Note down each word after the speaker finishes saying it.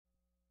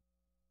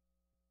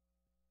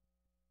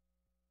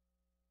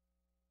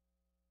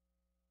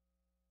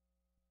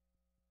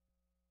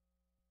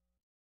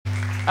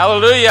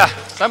Hallelujah.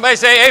 Somebody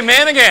say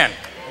amen again.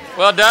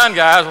 Well done,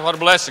 guys. What a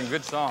blessing.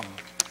 Good song.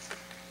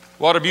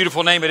 What a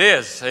beautiful name it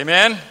is.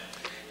 Amen.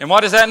 And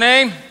what is that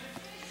name? Jesus.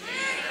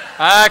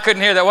 I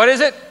couldn't hear that. What is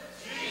it?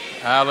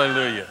 Jesus.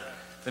 Hallelujah.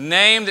 The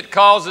name that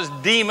causes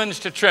demons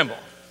to tremble.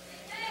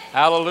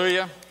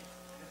 Hallelujah.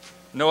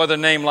 No other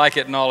name like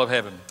it in all of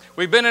heaven.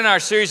 We've been in our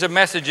series of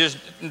messages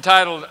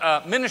entitled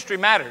Ministry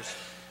Matters.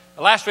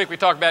 Last week we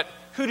talked about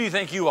who do you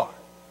think you are?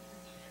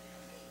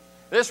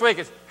 This week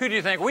it's who do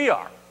you think we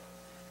are?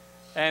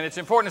 And it's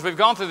important as we've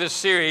gone through this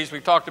series,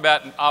 we've talked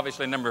about,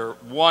 obviously, number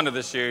one of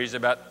the series,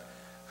 about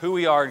who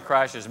we are in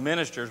Christ as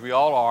ministers. We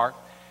all are.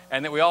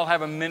 And that we all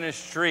have a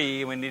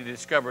ministry, and we need to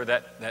discover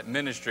that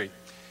ministry.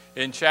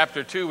 In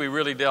chapter 2, we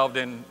really delved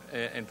in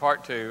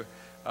part 2,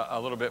 a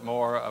little bit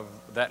more of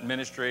that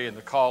ministry and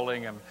the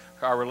calling and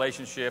our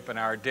relationship and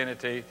our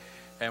identity.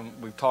 And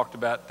we've talked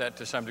about that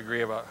to some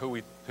degree about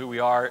who we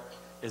are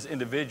as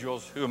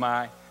individuals. Who am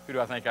I? Who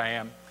do I think I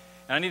am?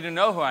 And I need to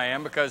know who I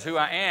am, because who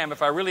I am,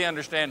 if I really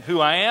understand who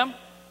I am,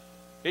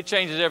 it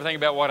changes everything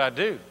about what I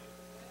do.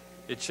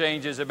 It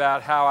changes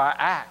about how I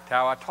act,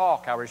 how I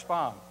talk, how I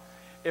respond.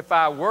 If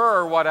I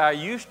were what I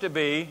used to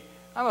be,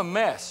 I'm a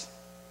mess.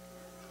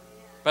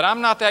 But I'm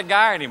not that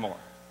guy anymore.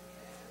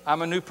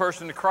 I'm a new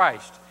person to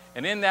Christ.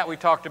 And in that we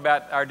talked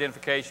about our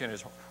identification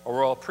as a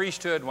royal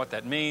priesthood and what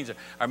that means,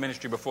 our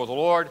ministry before the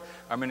Lord,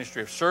 our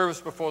ministry of service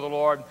before the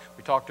Lord.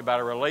 We talked about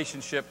our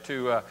relationship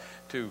to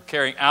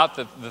carrying out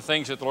the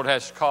things that the Lord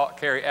has to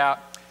carry out.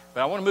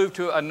 But I want to move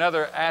to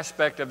another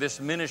aspect of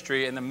this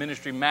ministry, and the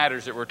ministry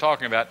matters that we're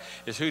talking about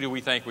is who do we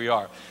think we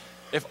are.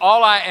 If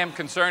all I am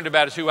concerned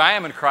about is who I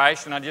am in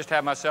Christ, and I just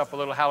have myself a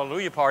little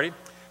hallelujah party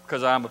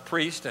because I'm a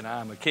priest and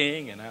I'm a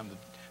king and I'm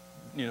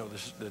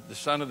the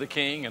son of the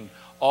king and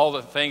all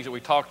the things that we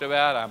talked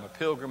about. I'm a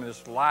pilgrim in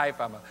this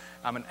life.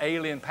 I'm an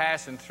alien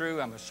passing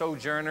through. I'm a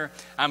sojourner.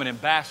 I'm an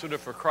ambassador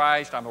for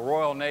Christ. I'm a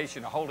royal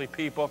nation, a holy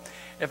people.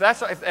 If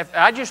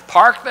I just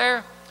park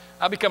there,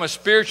 I'll become a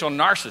spiritual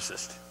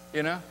narcissist.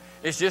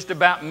 It's just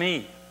about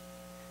me.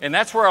 And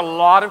that's where a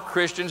lot of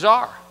Christians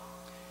are.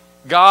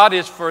 God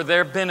is for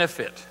their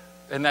benefit.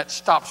 And that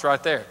stops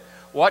right there.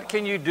 What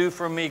can you do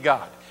for me,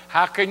 God?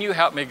 How can you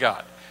help me,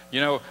 God?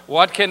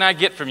 What can I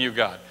get from you,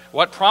 God?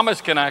 What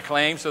promise can I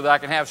claim so that I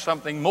can have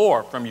something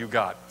more from you,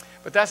 God?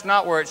 But that's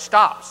not where it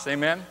stops,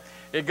 amen?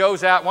 It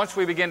goes out, once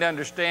we begin to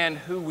understand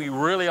who we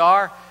really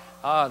are,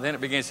 then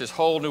it begins this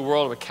whole new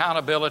world of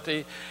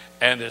accountability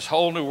and this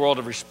whole new world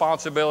of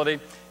responsibility.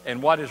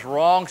 And what is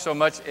wrong so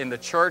much in the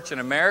church in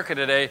America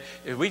today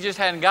is we just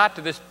hadn't got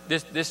to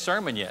this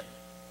sermon yet,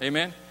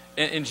 amen?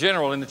 In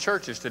general, in the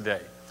churches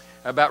today,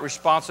 about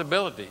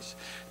responsibilities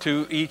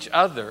to each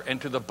other and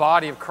to the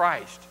body of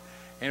Christ.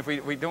 And if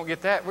we don't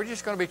get that, we're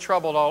just going to be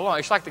troubled all along.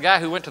 It's like the guy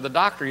who went to the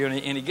doctor and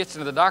he gets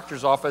into the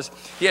doctor's office.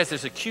 He has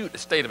this acute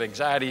state of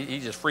anxiety.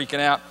 He's just freaking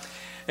out.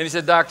 And he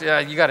said, "Doctor,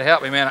 you got to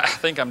help me, man. I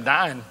think I'm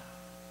dying."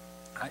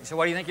 He said,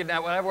 "What do you think you're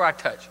dying?" "Whenever I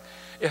touch,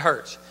 it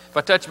hurts. If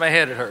I touch my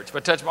head, it hurts. If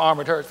I touch my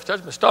arm, it hurts. If I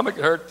touch my stomach,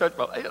 it hurts. If I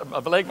touch my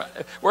leg,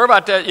 wherever I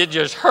touch, it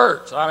just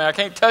hurts. I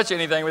can't touch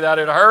anything without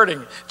it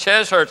hurting.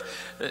 Chest hurts."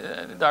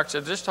 The doctor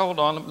said, "Just hold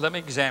on. Let me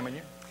examine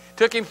you."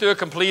 Took him through a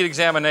complete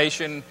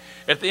examination.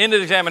 At the end of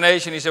the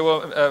examination, he said,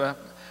 "Well,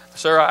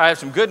 sir, I have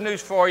some good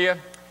news for you,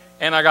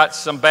 and I got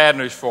some bad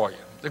news for you.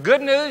 The good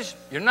news,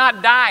 you're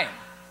not dying.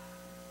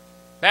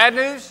 Bad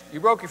news, you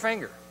broke your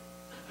finger."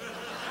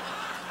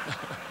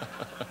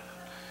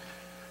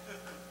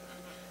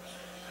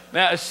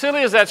 Now, as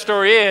silly as that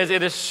story is,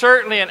 it is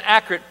certainly an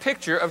accurate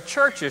picture of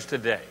churches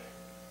today.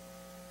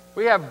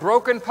 We have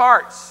broken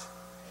parts,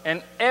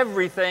 and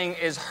everything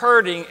is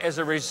hurting as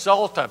a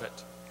result of it.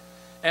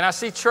 And I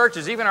see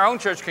churches, even our own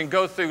church, can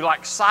go through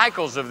like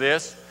cycles of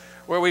this,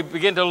 where we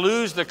begin to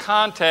lose the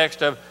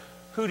context of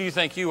who do you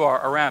think you are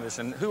around us,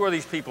 and who are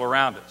these people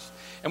around us.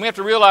 And we have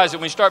to realize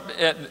that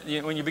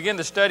when you begin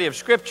the study of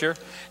Scripture,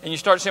 and you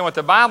start seeing what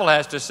the Bible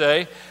has to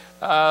say,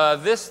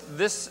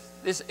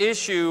 this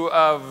issue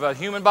of the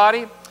human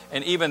body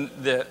and even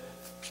the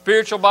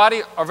spiritual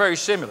body are very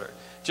similar.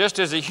 Just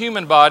as a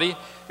human body,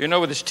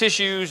 with its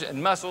tissues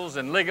and muscles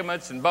and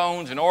ligaments and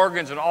bones and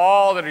organs and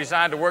all that are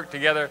designed to work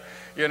together,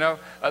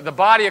 the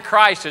body of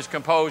Christ is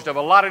composed of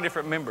a lot of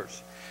different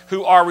members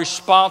who are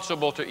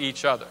responsible to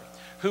each other,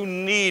 who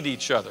need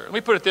each other. Let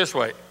me put it this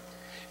way.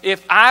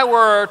 If I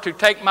were to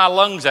take my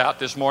lungs out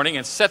this morning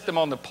and set them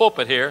on the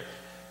pulpit here,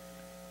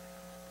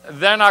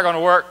 they're not going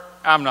to work.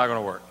 I'm not going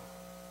to work.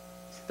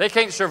 They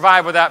can't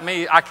survive without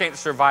me. I can't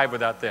survive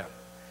without them.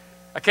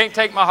 I can't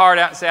take my heart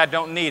out and say, I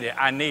don't need it.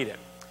 I need it.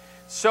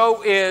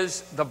 So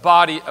is the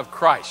body of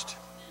Christ.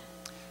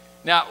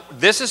 Now,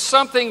 this is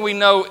something we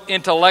know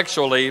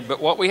intellectually, but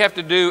what we have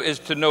to do is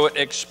to know it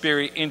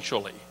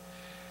experientially.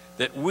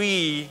 That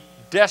we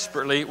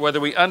desperately, whether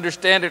we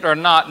understand it or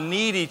not,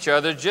 need each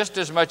other just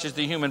as much as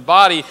the human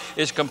body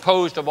is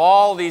composed of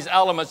all these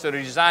elements that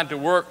are designed to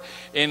work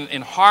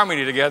in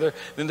harmony together.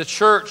 Then the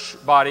church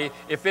body,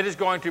 if it is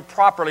going to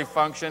properly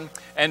function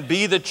and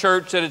be the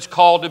church that it's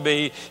called to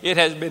be, it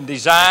has been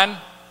designed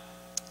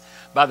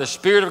by the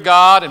Spirit of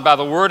God and by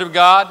the Word of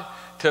God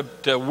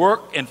to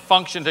work and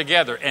function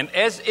together. And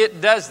as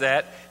it does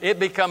that, it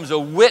becomes a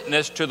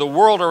witness to the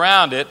world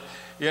around it,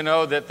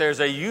 that there's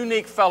a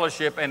unique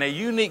fellowship and a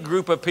unique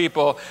group of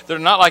people that are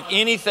not like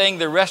anything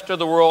the rest of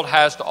the world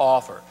has to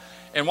offer.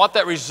 And what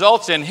that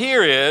results in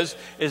here is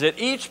that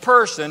each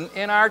person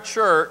in our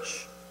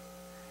church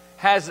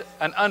has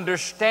an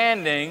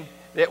understanding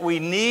that we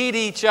need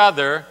each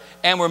other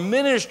and we're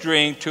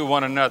ministering to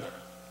one another.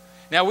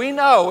 Now we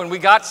know when we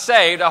got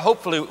saved,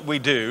 hopefully we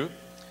do,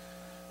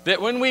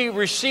 that when we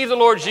received the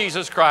Lord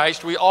Jesus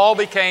Christ, we all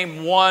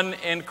became one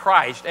in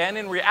Christ. And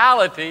in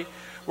reality,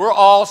 we're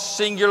all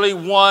singularly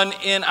one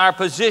in our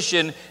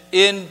position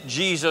in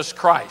Jesus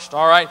Christ.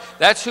 All right?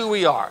 That's who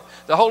we are.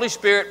 The Holy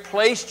Spirit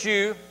placed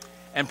you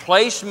and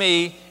placed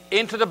me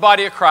into the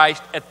body of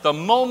Christ at the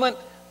moment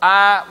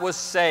I was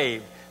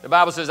saved. The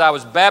Bible says I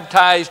was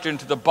baptized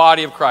into the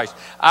body of Christ.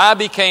 I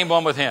became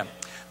one with Him.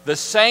 The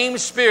same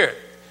Spirit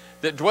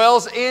that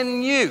dwells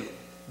in you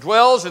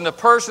dwells in the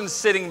person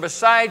sitting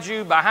beside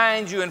you,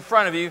 behind you, in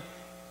front of you,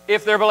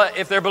 if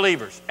they're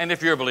believers and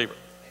if you're a believer.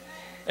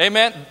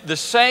 Amen. The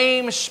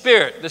same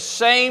Spirit, the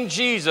same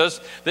Jesus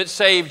that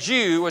saved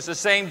you was the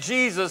same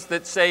Jesus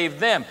that saved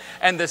them.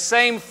 And the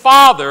same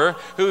Father,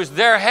 who is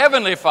their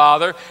heavenly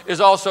Father,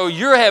 is also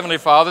your heavenly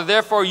Father.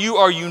 Therefore, you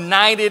are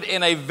united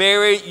in a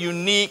very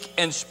unique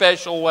and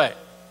special way.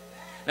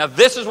 Now,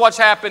 this is what's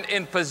happened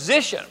in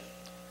position.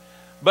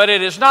 But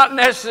it is not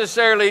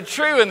necessarily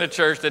true in the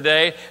church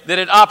today that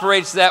it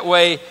operates that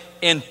way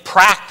in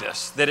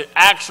practice, that it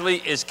actually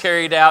is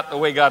carried out the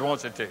way God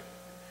wants it to.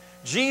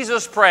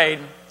 Jesus prayed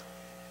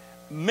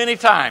many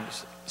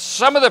times.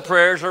 Some of the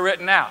prayers are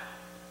written out.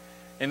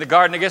 In the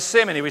Garden of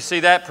Gethsemane, we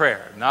see that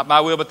prayer. Not my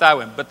will, but thy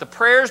will. But the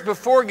prayers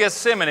before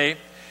Gethsemane,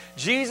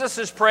 Jesus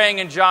is praying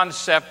in John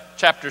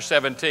chapter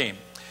 17.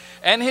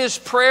 And his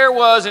prayer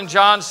was in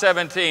John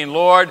 17,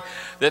 Lord,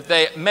 that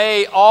they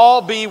may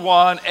all be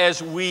one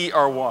as we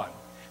are one.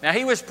 Now,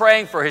 he was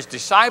praying for his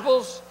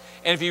disciples.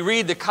 And if you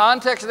read the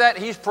context of that,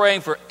 he's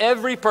praying for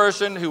every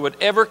person who would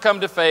ever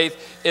come to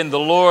faith in the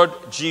Lord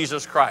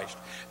Jesus Christ.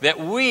 That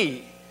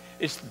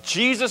it's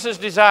Jesus'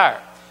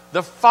 desire,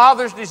 the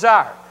Father's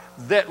desire,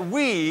 that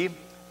we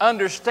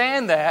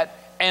understand that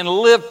and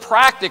live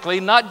practically,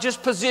 not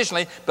just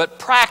positionally, but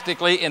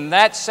practically in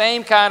that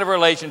same kind of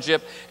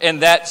relationship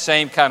and that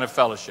same kind of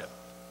fellowship.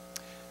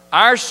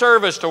 Our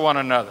service to one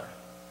another,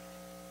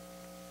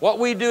 what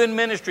we do in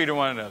ministry to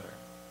one another,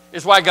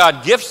 is why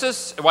God gifts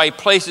us, why He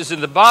places in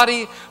the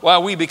body, why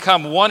we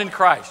become one in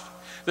Christ.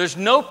 There's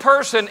no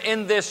person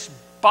in this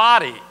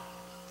body,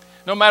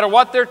 no matter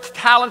what their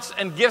talents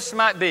and gifts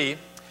might be,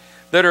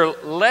 that are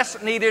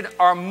less needed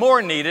or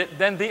more needed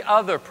than the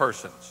other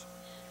persons.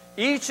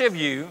 Each of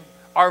you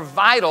are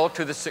vital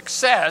to the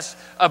success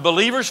of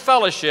believers'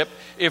 fellowship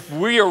if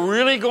we are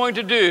really going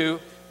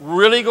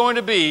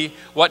to be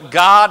what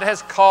God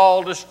has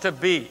called us to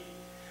be.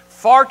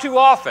 Far too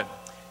often,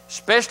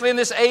 especially in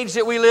this age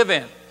that we live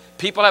in,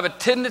 people have a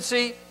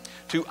tendency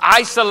to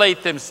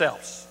isolate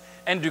themselves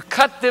and to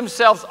cut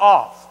themselves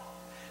off.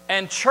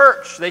 And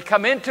church, they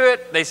come into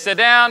it, they sit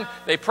down,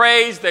 they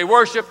praise, they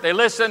worship, they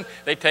listen,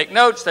 they take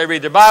notes, they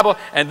read their Bible,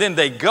 and then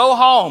they go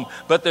home.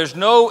 But there's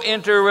no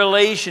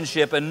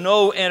interrelationship and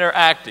no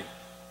interacting.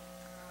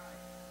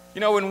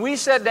 When we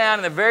sat down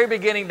in the very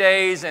beginning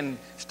days and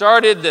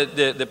started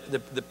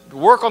the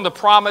work on the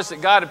promise that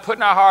God had put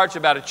in our hearts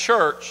about a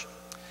church,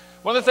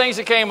 one of the things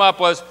that came up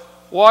was,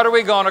 what are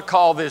we going to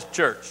call this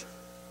church?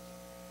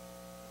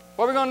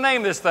 What are we going to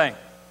name this thing?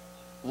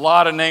 A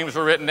lot of names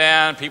were written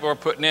down. People were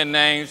putting in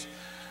names.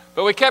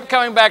 But we kept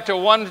coming back to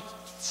one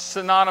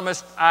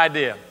synonymous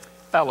idea,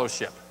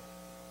 fellowship.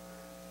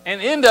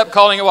 And end up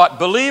calling it what?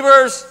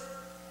 Believers.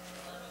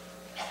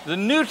 The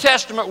New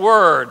Testament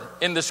word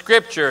in the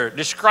Scripture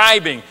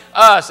describing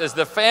us as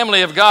the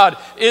family of God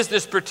is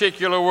this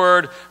particular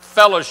word,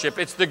 fellowship.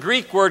 It's the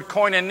Greek word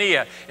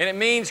koinonia, and it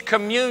means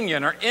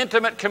communion or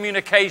intimate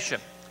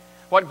communication.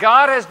 What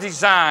God has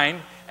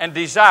designed and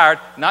desired,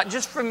 not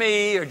just for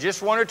me or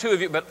just one or two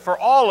of you, but for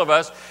all of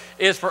us,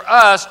 is for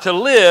us to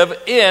live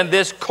in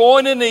this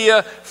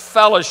koinonia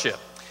fellowship.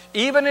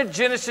 Even in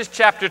Genesis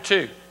chapter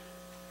 2,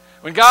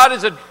 when God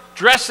is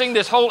addressing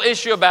this whole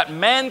issue about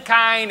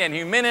mankind and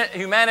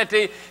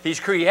humanity, He's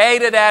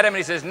created Adam, and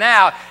He says,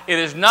 now it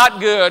is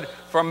not good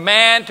for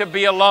man to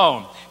be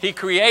alone. He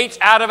creates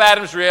out of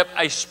Adam's rib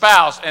a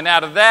spouse, and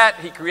out of that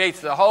He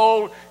creates the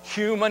whole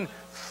human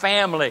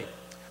family,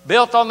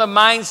 built on the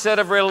mindset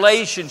of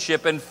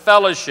relationship and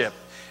fellowship.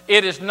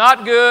 It is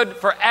not good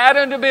for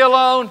Adam to be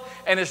alone,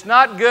 and it's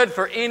not good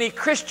for any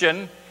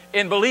Christian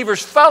in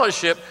believers'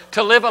 fellowship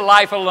to live a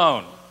life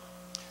alone,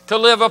 to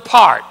live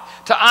apart,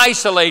 to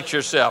isolate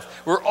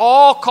yourself. We're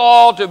all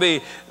called to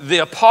be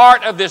a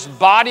part of this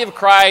body of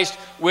Christ,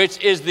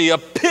 which is the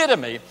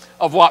epitome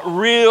of what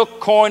real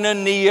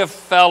koinonia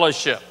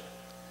fellowship.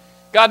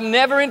 God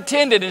never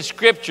intended in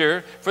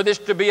Scripture for this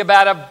to be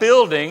about a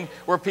building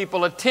where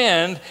people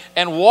attend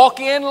and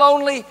walk in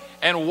lonely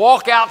and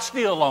walk out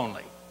still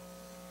lonely.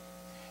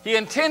 He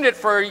intended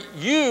for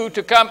you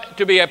to come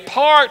to be a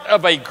part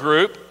of a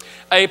group,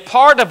 a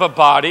part of a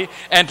body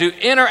and to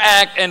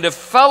interact and to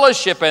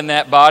fellowship in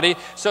that body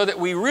so that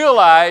we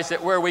realize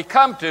that where we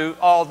come to,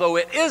 although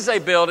it is a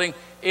building,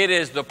 it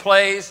is the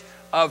place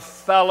of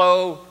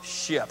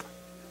fellowship,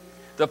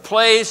 the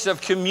place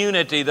of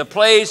community, the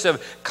place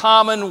of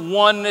common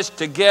oneness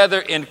together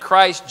in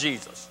Christ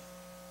Jesus.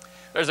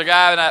 There's a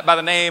guy by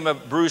the name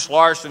of Bruce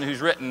Larson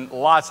who's written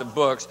lots of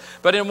books,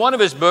 but in one of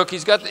his books,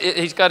 he's got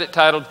it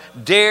titled,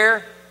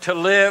 Dare to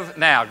Live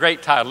Now.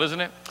 Great title, isn't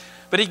it?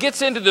 But he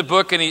gets into the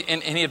book and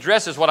he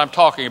addresses what I'm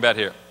talking about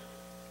here.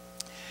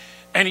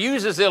 And he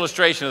uses the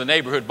illustration of the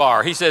neighborhood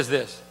bar. He says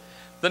this: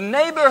 the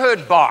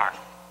neighborhood bar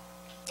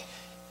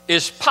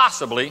is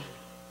possibly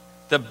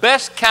the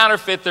best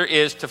counterfeit there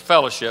is to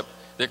fellowship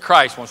that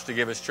Christ wants to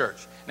give his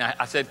church. Now,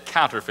 I said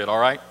counterfeit, all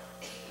right?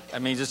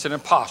 That means it's an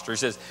imposter. He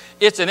says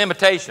it's an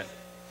imitation.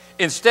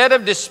 Instead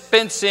of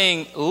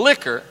dispensing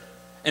liquor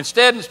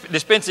instead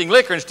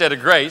of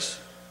grace,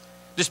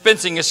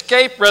 dispensing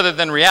escape rather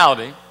than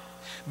reality,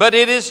 but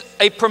it is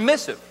a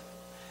permissive,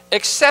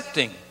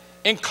 accepting,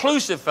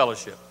 inclusive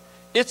fellowship.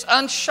 It's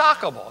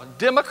unshockable,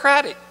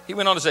 democratic. He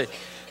went on to say,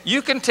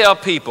 you can tell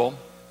people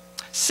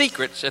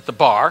secrets at the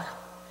bar,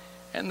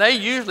 and they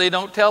usually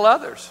don't tell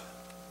others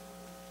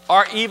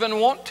or even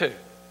want to.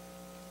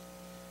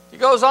 He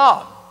goes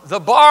on, the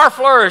bar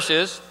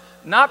flourishes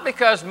not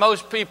because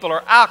most people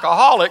are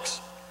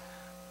alcoholics,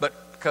 but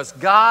because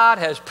God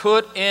has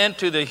put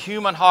into the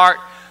human heart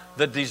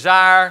the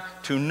desire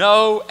to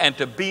know and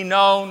to be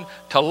known,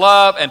 to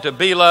love and to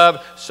be loved.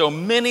 So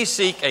many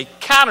seek a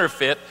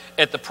counterfeit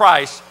at the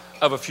price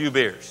of a few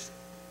beers.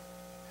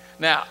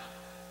 Now,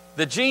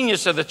 the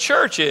genius of the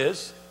church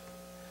is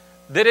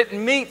that it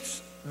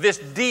meets this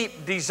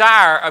deep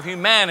desire of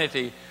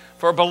humanity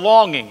for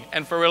belonging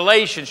and for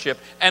relationship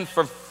and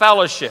for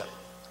fellowship.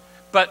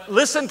 But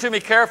listen to me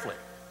carefully.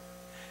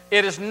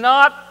 It is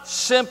not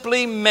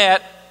simply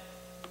met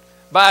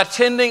by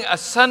attending a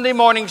Sunday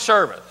morning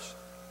service,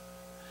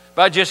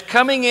 by just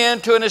coming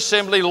into an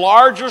assembly,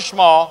 large or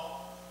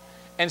small,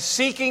 and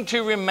seeking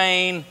to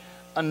remain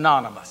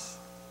anonymous.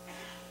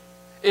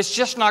 It's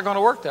just not going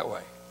to work that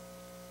way.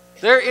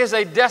 There is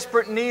a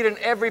desperate need in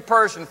every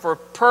person for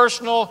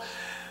personal,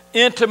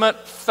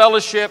 intimate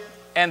fellowship,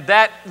 and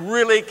that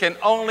really can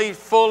only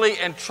fully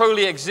and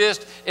truly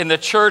exist in the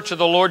church of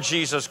the Lord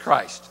Jesus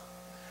Christ.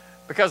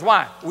 Because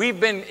why? We've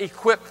been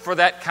equipped for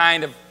that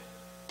kind of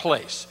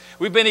place.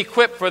 We've been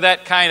equipped for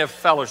that kind of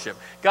fellowship.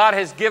 God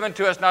has given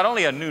to us not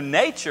only a new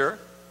nature,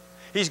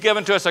 He's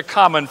given to us a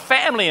common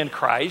family in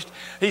Christ.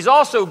 He's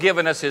also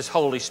given us His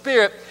Holy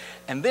Spirit.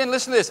 And then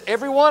listen to this,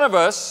 every one of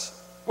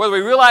us, whether we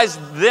realize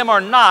them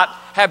or not,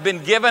 have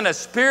been given a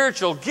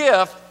spiritual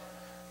gift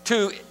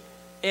to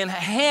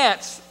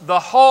enhance the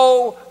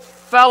whole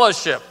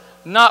fellowship.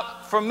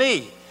 Not for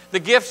me. The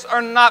gifts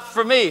are not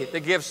for me.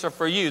 The gifts are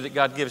for you that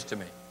God gives to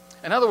me.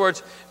 In other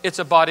words, it's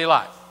a body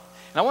life.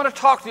 And I want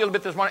to talk to you a little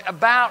bit this morning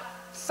about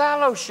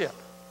fellowship.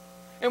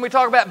 And we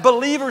talk about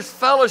believers'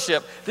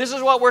 fellowship. This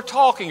is what we're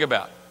talking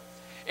about.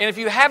 And if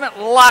you haven't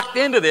locked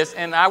into this,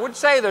 and I would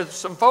say there's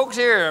some folks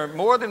here,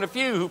 more than a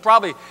few, who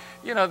probably,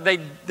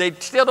 they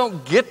still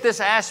don't get this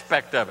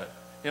aspect of it.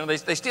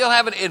 They still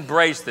haven't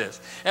embraced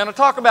this. And to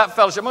talk about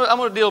fellowship, I'm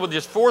going to deal with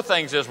just 4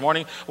 things this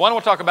morning. One,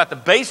 we'll talk about the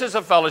basis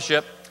of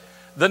fellowship,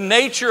 the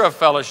nature of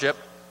fellowship,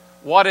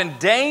 what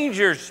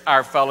endangers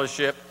our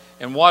fellowship,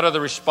 and what are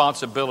the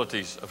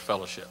responsibilities of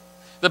fellowship.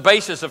 The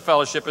basis of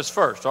fellowship is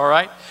first, all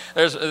right?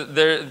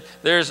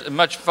 There's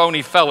much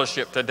phony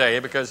fellowship today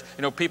because,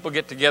 people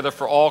get together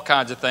for all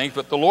kinds of things,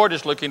 but the Lord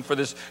is looking for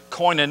this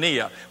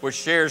koinonia,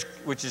 which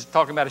is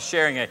talking about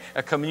sharing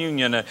a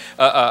communion,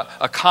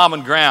 a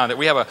common ground, that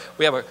we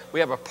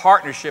have a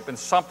partnership in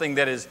something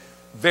that is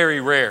very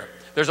rare.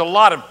 There's a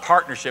lot of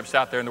partnerships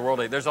out there in the world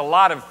today. There's a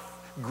lot of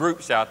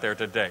groups out there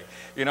today.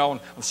 On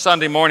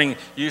Sunday morning,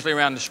 usually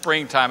around the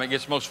springtime, it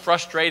gets most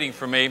frustrating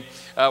for me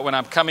when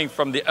I'm coming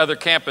from the other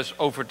campus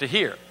over to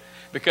here.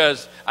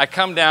 Because I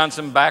come down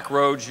some back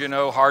roads,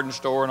 Hardin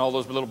Store and all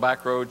those little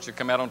back roads that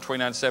come out on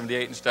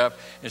 2978 and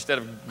stuff, instead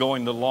of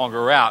going the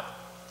longer route.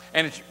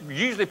 And it's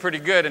usually pretty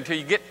good until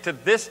you get to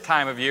this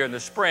time of year in the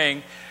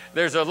spring.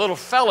 There's a little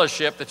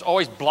fellowship that's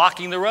always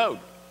blocking the road.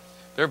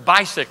 They're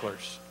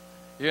bicyclers.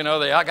 They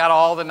got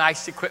all the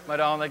nice equipment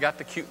on. They got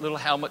the cute little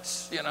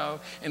helmets,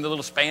 and the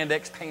little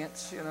spandex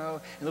pants, and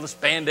little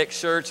spandex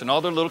shirts, and all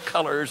their little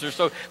colors.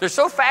 They're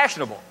so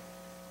fashionable,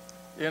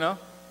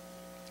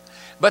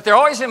 But they're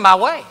always in my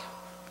way.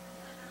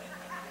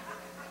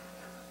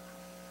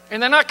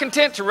 And they're not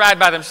content to ride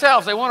by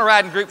themselves. They want to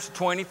ride in groups of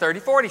 20, 30,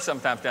 40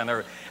 sometimes down there.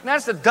 And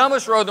that's the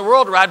dumbest road in the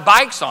world to ride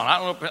bikes on. I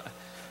don't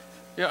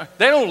know.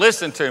 They don't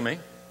listen to me.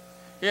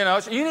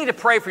 So you need to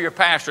pray for your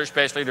pastor,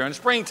 especially during the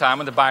springtime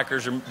when the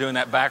bikers are doing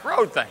that back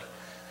road thing.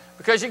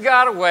 Because you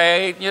got to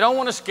wait. You don't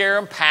want to scare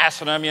them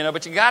passing them,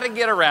 but you got to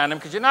get around them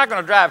because you're not going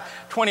to drive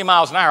 20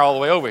 miles an hour all the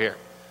way over here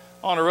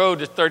on a road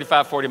that's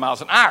 35, 40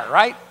 miles an hour,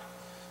 right?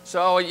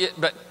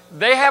 But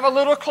they have a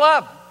little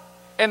club,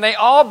 and they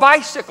all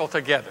bicycle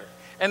together,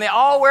 and they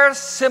all wear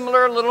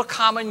similar little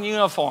common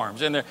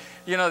uniforms, and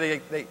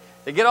they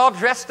They get all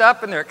dressed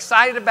up and they're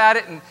excited about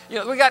it. And,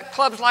 we got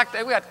clubs like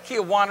that. We got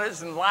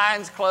Kiwanis and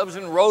Lions clubs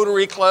and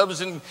Rotary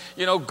clubs and,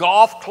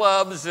 golf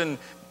clubs and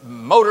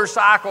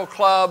motorcycle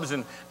clubs.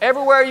 And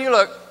everywhere you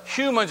look,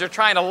 humans are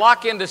trying to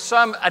lock into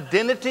some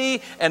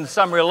identity and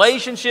some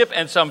relationship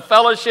and some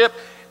fellowship,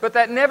 but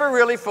that never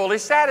really fully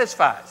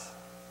satisfies,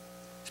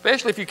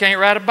 especially if you can't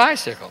ride a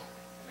bicycle.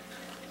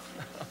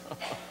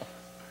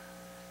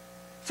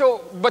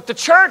 But the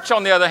church,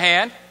 on the other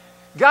hand,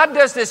 God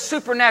does this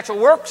supernatural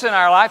works in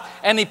our life,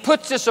 and He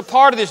puts us a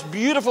part of this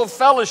beautiful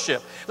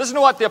fellowship. Listen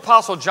to what the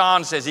Apostle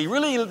John says. He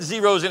really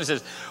zeroes in and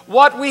says,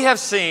 what we have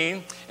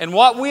seen and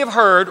what we have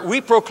heard,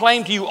 we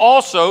proclaim to you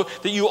also,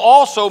 that you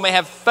also may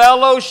have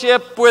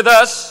fellowship with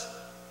us.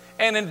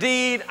 And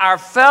indeed, our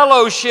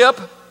fellowship,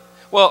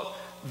 well,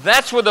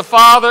 that's with the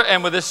Father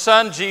and with His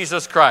Son,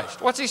 Jesus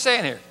Christ. What's He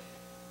saying here?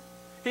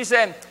 He's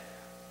saying,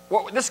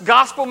 this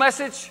gospel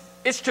message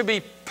is to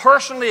be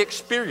personally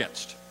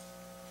experienced.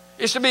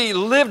 It's to be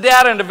lived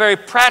out in a very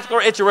practical.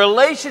 It's a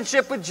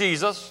relationship with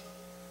Jesus.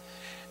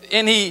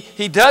 And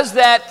he does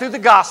that through the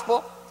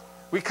gospel.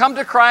 We come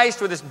to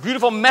Christ with this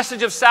beautiful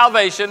message of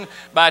salvation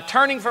by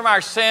turning from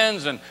our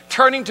sins and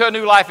turning to a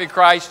new life in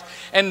Christ.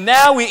 And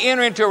now we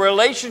enter into a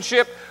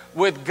relationship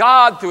with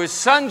God through His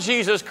Son,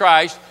 Jesus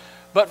Christ.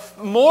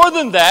 But more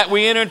than that,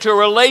 we enter into a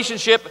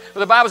relationship,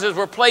 the Bible says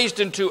we're placed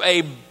into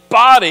a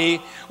body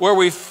where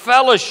we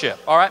fellowship,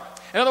 all right?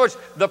 In other words,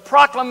 the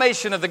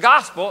proclamation of the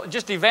gospel,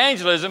 just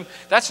evangelism,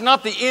 that's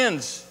not the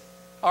ends,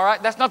 all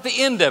right? That's not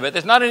the end of it.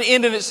 That's not an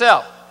end in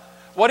itself.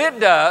 What it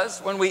does,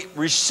 when we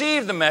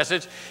receive the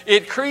message,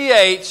 it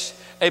creates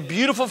a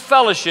beautiful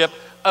fellowship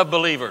of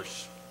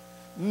believers.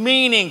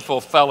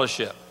 Meaningful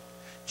fellowship.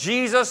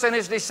 Jesus and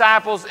His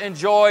disciples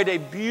enjoyed a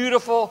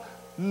beautiful,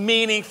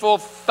 meaningful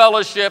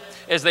fellowship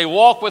as they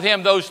walked with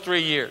Him those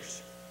 3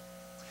 years.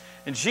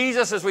 And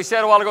Jesus, as we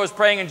said a while ago, is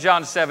praying in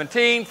John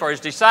 17 for His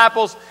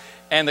disciples.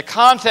 And the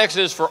context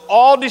is for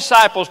all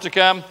disciples to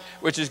come,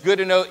 which is good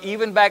to know.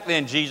 Even back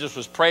then, Jesus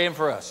was praying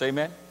for us.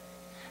 Amen?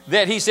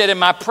 That He said, and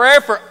my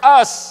prayer for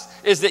us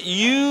is that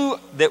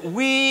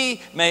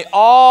we may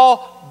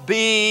all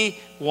be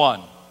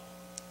one.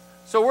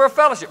 So we're a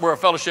fellowship. We're a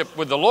fellowship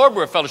with the Lord.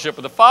 We're a fellowship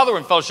with the Father. We're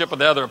in fellowship with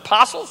the other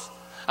apostles.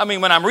 I mean,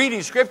 when I'm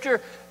reading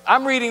Scripture,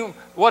 I'm reading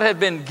what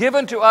had been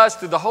given to us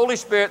through the Holy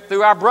Spirit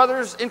through our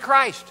brothers in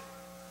Christ.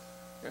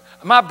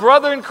 My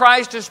brother in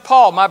Christ is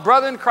Paul. My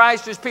brother in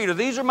Christ is Peter.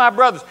 These are my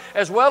brothers,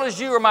 as well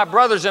as you are my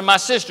brothers and my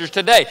sisters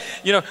today.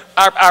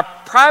 Our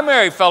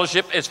primary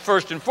fellowship is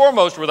first and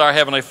foremost with our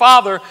Heavenly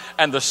Father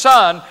and the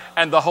Son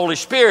and the Holy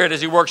Spirit as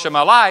He works in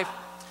my life.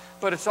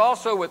 But it's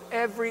also with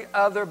every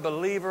other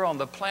believer on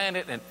the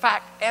planet. In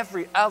fact,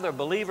 every other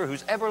believer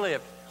who's ever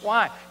lived.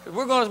 Why? Because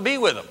we're going to be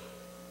with them.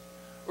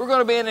 We're going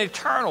to be in an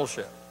eternal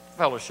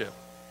fellowship.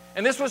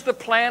 And this was the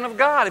plan of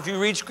God, if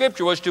you read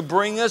Scripture, was to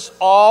bring us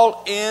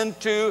all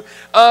into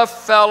a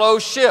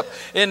fellowship.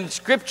 In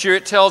Scripture,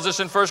 it tells us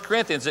in 1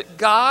 Corinthians that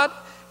God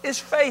is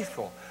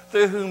faithful,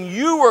 through whom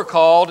you were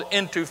called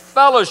into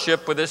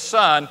fellowship with His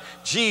Son,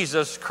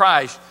 Jesus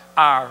Christ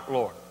our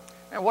Lord.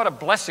 Man, what a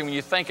blessing when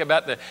you think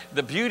about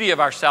the beauty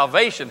of our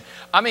salvation.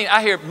 I mean,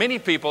 I hear many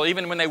people,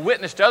 even when they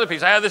witness to other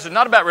people, say, this is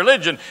not about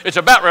religion, it's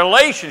about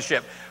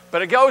relationship.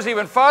 But it goes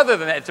even farther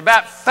than that. It's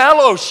about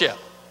fellowship.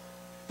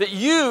 That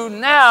you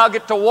now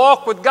get to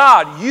walk with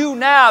God. You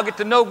now get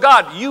to know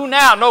God. You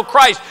now know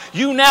Christ.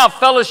 You now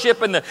fellowship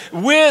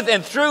with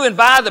and through and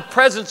by the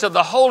presence of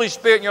the Holy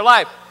Spirit in your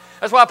life.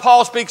 That's why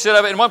Paul speaks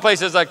of it in one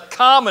place as a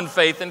common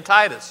faith in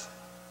Titus.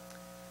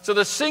 So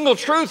the single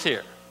truth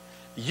here,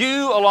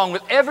 you along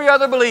with every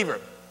other believer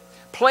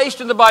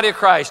placed in the body of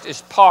Christ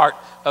is part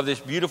of this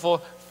beautiful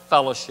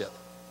fellowship.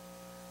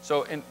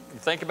 So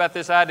think about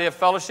this idea of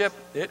fellowship.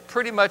 It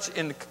pretty much,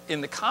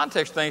 in the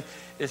context thing,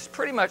 is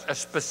pretty much a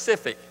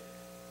specific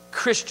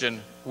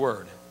Christian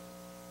word.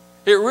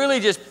 It really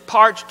just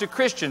parts to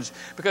Christians,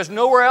 because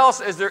nowhere else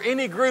is there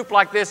any group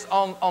like this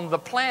on the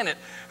planet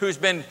who's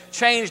been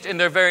changed in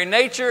their very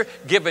nature,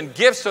 given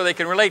gifts so they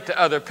can relate to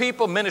other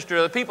people, minister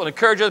to other people,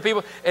 encourage other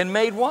people, and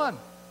made one.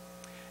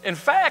 In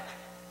fact,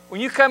 when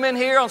you come in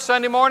here on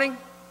Sunday morning,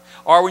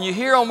 or when you're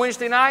here on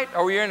Wednesday night,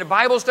 or when you're in a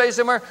Bible study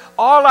somewhere,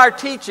 all our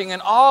teaching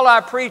and all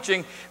our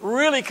preaching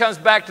really comes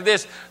back to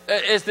this,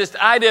 is this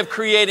idea of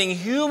creating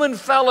human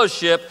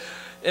fellowship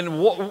and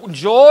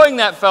enjoying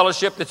that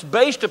fellowship that's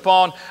based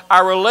upon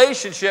our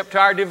relationship to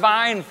our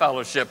divine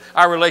fellowship,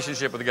 our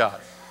relationship with God.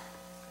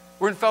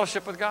 We're in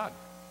fellowship with God.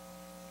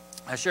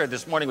 I shared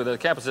this morning with the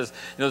campuses,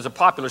 there's a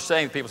popular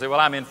saying, people say, well,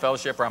 I'm in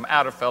fellowship, or I'm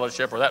out of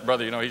fellowship, or that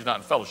brother, he's not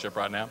in fellowship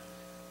right now.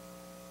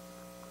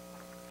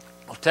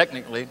 Well,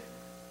 technically,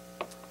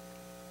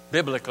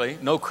 biblically,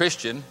 no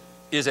Christian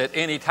is at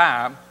any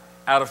time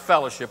out of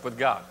fellowship with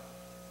God.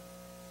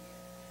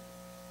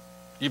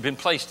 You've been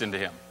placed into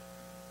Him.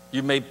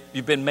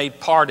 You've been made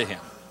part of Him.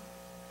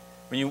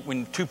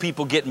 When two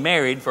people get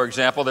married, for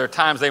example, there are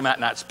times they might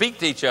not speak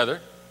to each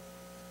other.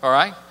 All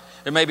right?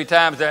 There may be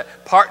times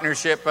that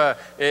partnership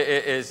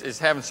is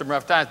having some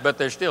rough times, but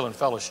they're still in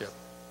fellowship.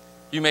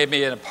 You may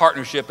be in a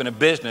partnership in a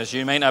business.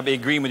 You may not be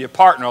agreeing with your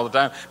partner all the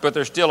time, but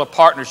there's still a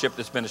partnership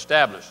that's been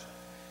established.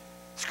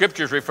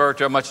 Scriptures refer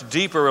to a much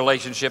deeper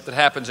relationship that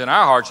happens in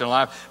our hearts and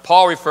life.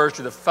 Paul refers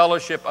to the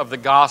fellowship of the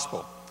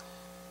gospel.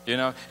 You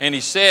know, and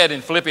he said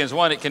in Philippians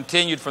 1, it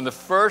continued from the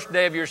first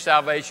day of your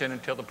salvation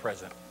until the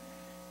present.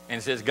 And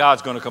it says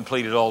God's going to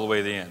complete it all the way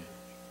to the end.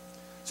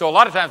 So a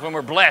lot of times when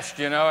we're blessed,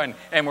 you know,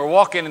 and we're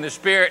walking in the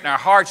Spirit and our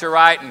hearts are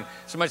right, and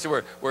someone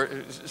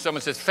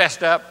says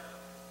fessed up,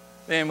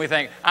 then we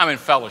think, I'm in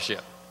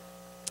fellowship.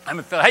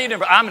 How you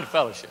doing? I'm in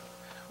fellowship.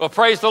 Well,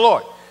 praise the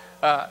Lord.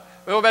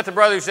 What about the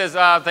brother who says,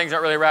 things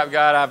aren't really right with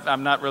God,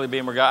 I'm not really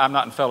being with God, I'm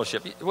not in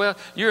fellowship? Well,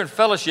 you're in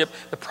fellowship.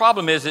 The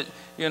problem is that,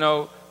 you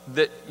know,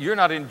 that you're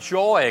not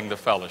enjoying the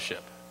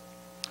fellowship.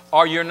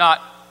 Or you're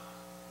not,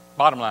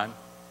 bottom line,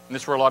 and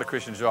this is where a lot of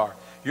Christians are,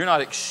 you're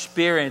not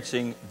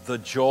experiencing the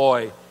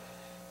joy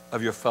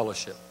of your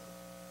fellowship.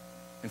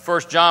 In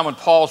 1 John, when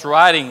Paul's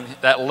writing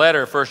that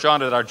letter, 1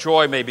 John, that our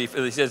joy may be,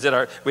 he says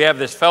that we have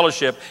this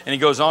fellowship, and he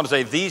goes on to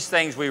say, these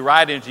things we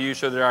write into you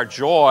so that our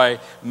joy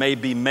may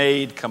be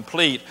made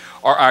complete,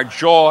 or our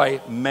joy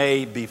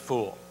may be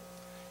full.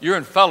 You're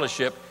in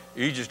fellowship,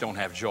 you just don't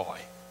have joy.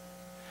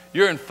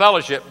 You're in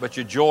fellowship, but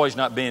your joy is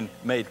not being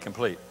made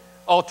complete.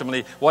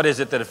 Ultimately, what is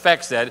it that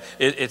affects that?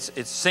 It's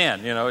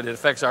sin. You know, it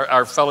affects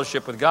our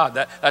fellowship with God.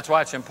 That's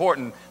why it's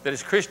important that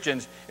as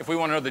Christians, if we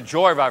want to know the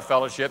joy of our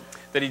fellowship,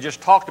 that he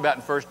just talked about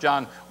in 1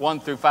 John 1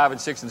 through 5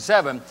 and 6 and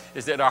 7,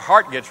 is that our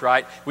heart gets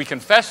right, we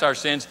confess our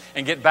sins,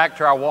 and get back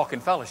to our walk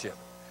in fellowship,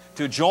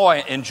 to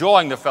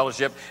enjoying the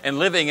fellowship and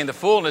living in the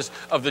fullness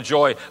of the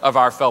joy of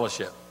our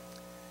fellowship.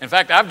 In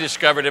fact, I've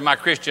discovered in my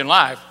Christian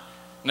life,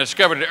 and I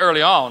discovered it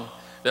early on,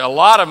 that a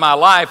lot of my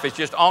life is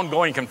just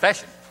ongoing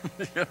confession.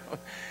 You know,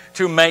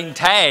 to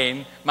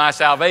maintain my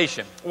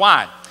salvation.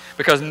 Why?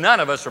 Because none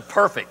of us are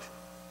perfect.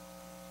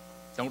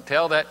 Don't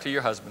tell that to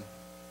your husband.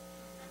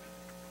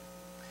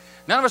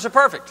 None of us are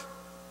perfect.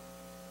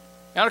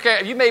 I don't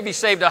care, you may be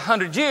saved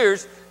 100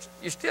 years,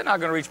 you're still not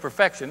going to reach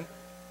perfection.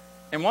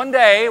 And one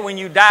day, when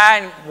you die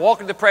and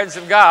walk in the presence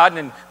of God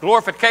and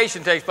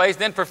glorification takes place,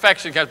 then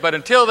perfection comes. But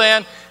until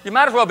then, you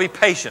might as well be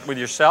patient with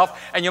yourself,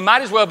 and you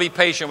might as well be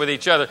patient with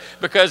each other,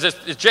 because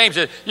as James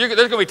said, there's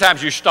going to be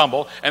times you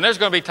stumble, and there's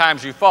going to be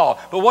times you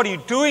fall. But what are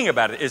you doing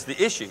about it is the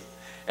issue.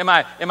 Am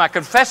I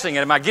confessing it?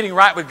 Am I getting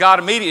right with God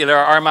immediately, or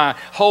am I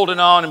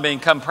holding on and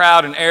become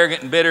proud and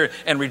arrogant and bitter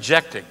and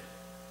rejecting?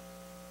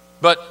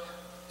 But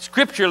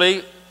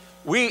scripturally,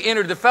 we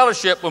entered the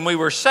fellowship when we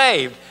were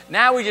saved.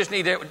 Now we just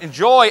need to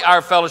enjoy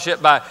our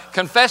fellowship by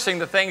confessing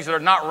the things that are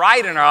not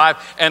right in our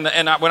life and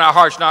when our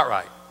heart's not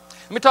right.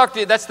 Let me talk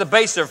to you, that's the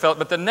base of our fellowship,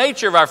 but the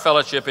nature of our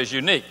fellowship is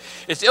unique.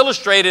 It's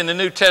illustrated in the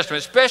New Testament,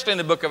 especially in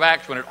the book of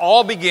Acts, when it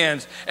all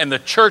begins and the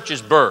church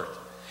is birthed.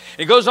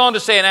 It goes on to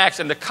say in Acts,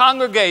 and the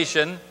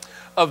congregation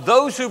of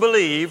those who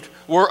believed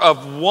were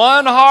of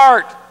one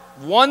heart,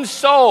 one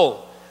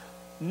soul.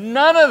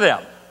 None of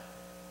them,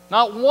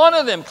 not one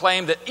of them,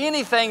 claimed that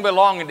anything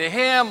belonging to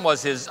him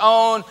was his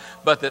own,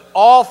 but that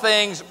all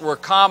things were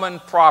common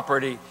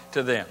property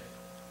to them.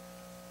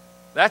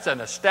 That's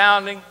an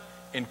astounding,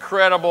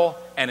 incredible,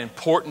 and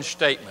important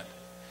statement.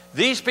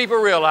 These people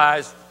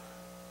realize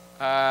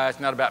it's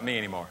not about me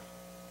anymore.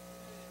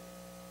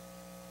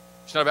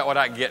 It's not about what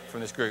I get from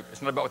this group.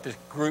 It's not about what this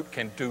group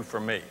can do for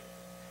me.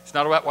 It's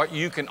not about what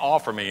you can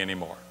offer me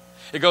anymore.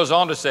 It goes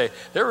on to say,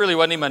 there really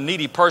wasn't even a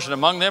needy person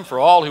among them, for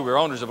all who were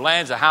owners of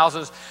lands and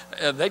houses,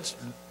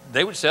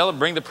 they would sell and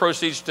bring the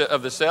proceeds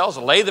of the sales,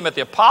 lay them at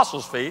the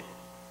apostles' feet,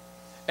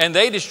 and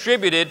they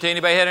distributed to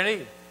anybody who had a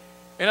need.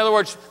 In other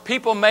words,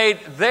 people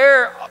made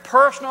their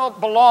personal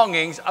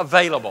belongings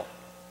available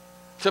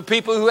to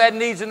people who had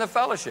needs in the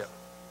fellowship.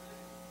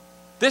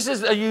 This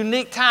is a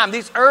unique time.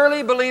 These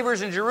early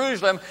believers in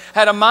Jerusalem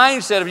had a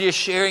mindset of just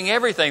sharing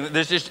everything.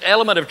 There's this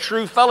element of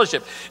true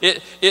fellowship.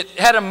 It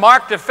had a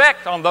marked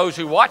effect on those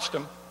who watched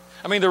them.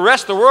 I mean, the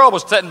rest of the world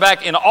was sitting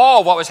back in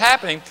awe of what was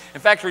happening. In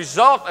fact, the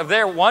result of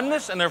their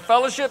oneness and their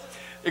fellowship,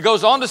 it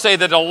goes on to say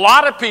that a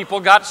lot of people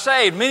got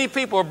saved. Many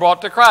people were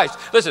brought to Christ.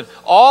 Listen,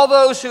 all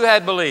those who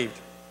had believed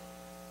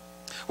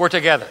were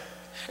together,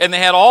 and they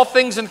had all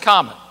things in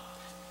common.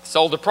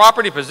 Sold the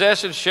property,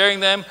 possessions,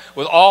 sharing them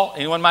with all.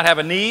 Anyone might have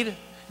a need.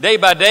 Day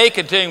by day,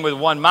 continuing with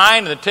one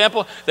mind in the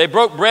temple, they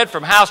broke bread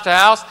from house to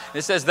house.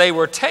 It says they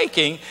were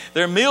taking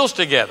their meals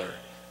together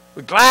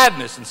with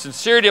gladness and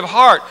sincerity of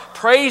heart,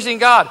 praising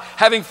God,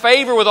 having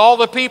favor with all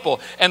the people.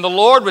 And the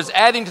Lord was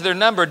adding to their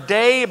number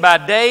day by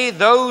day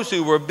those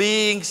who were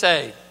being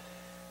saved.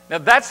 Now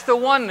that's the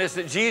oneness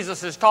that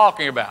Jesus is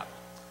talking about.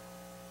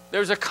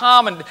 There's a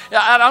common,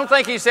 I don't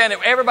think he's saying that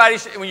everybody,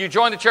 when you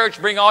join the church,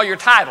 bring all your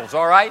titles,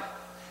 all right?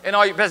 And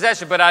all your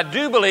possessions, but I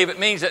do believe it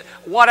means that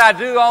what I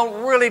do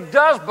own really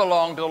does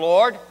belong to the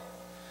Lord,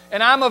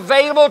 and I'm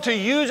available to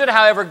use it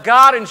however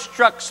God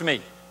instructs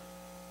me.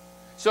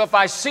 So if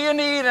I see a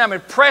need and I'm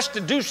impressed to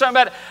do something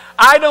about it,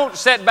 I don't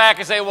sit back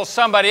and say, well,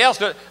 somebody else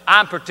do it.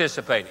 I'm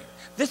participating.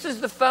 This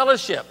is the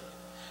fellowship.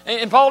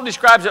 And Paul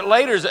describes it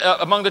later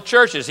among the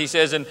churches. He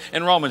says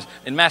in Romans,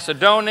 in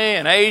Macedonia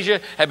and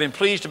Asia have been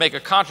pleased to make a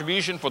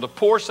contribution for the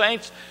poor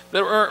saints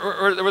that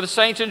were the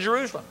saints in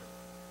Jerusalem.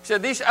 He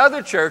said these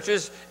other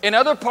churches in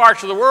other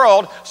parts of the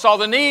world saw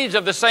the needs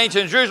of the saints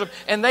in Jerusalem,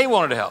 and they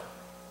wanted to help.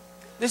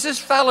 This is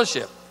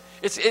fellowship.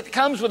 It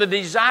comes with a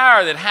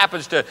desire that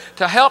happens to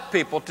help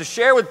people, to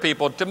share with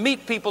people, to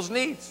meet people's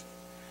needs.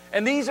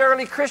 And these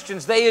early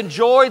Christians, they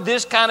enjoyed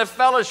this kind of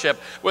fellowship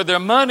with their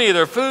money,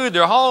 their food,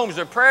 their homes,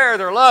 their prayer,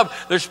 their love,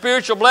 their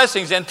spiritual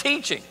blessings, and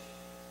teaching.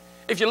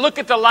 If you look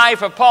at the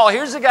life of Paul,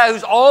 here's a guy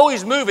who's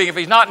always moving if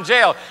he's not in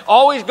jail,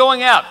 always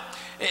going out.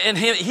 And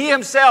he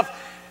himself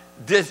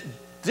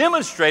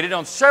demonstrated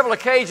on several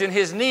occasions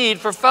his need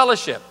for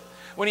fellowship.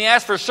 When he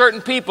asked for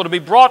certain people to be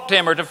brought to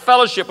him or to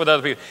fellowship with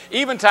other people,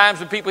 even times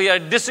with people he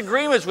had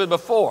disagreements with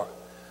before.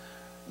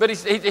 But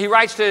he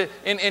writes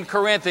in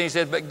Corinth, and he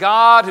says, but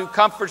God who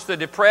comforts the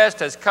depressed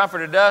has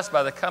comforted us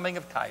by the coming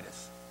of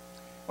Titus.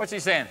 What's he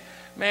saying?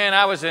 Man,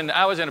 I was in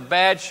a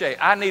bad shape.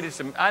 I needed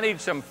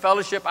some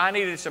fellowship. I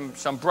needed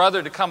some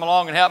brother to come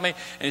along and help me.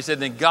 And he said,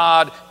 then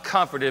God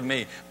comforted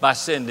me by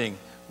sending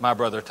my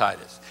brother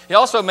Titus. He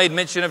also made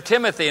mention of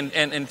Timothy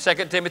in 2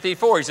 Timothy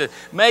 4. He said,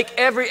 make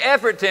every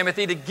effort,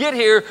 Timothy, to get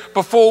here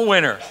before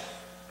winter.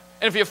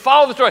 And if you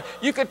follow the story,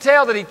 you could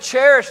tell that he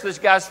cherished this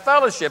guy's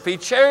fellowship. He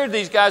cherished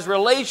these guys'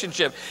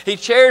 relationship. He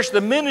cherished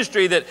the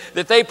ministry that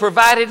they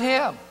provided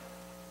him.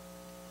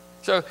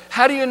 So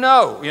how do you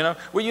know?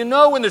 Well, you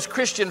know when there's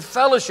Christian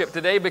fellowship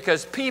today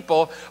because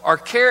people are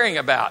caring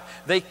about.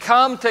 They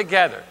come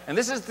together. And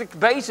this is the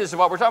basis of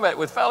what we're talking about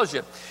with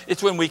fellowship.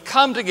 It's when we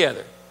come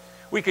together.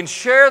 We can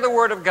share the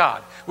Word of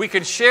God. We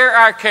can share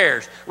our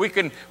cares. We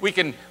can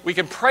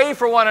pray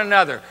for one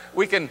another.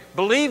 We can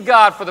believe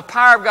God for the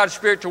power of God's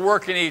Spirit to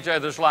work in each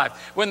other's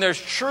life. When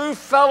there's true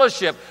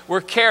fellowship,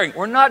 we're caring.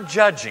 We're not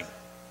judging.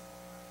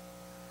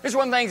 This is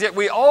one of the things that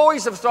we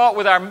always have thought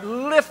with our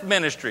Lift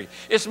ministry.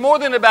 It's more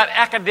than about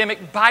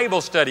academic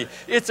Bible study.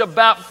 It's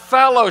about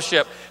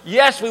fellowship.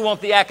 Yes, we want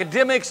the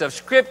academics of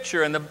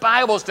Scripture and the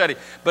Bible study,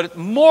 but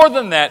more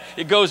than that,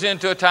 it goes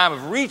into a time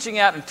of reaching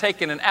out and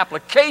taking an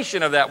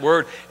application of that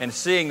Word and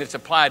seeing that it's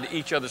applied to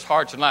each other's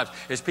hearts and lives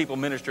as people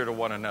minister to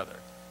one another.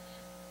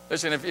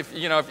 Listen, if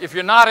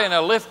you're not in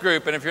a Lift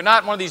group and if you're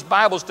not in one of these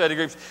Bible study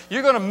groups,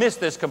 you're going to miss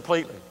this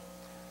completely.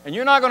 And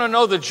you're not going to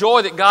know the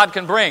joy that God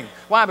can bring.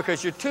 Why?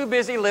 Because you're too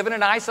busy living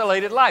an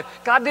isolated life.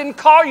 God didn't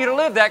call you to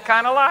live that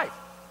kind of life.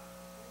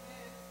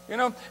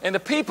 And the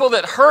people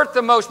that hurt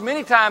the most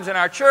many times in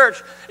our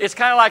church, it's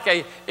kind of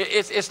like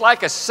it's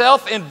like a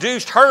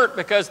self-induced hurt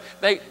because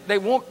they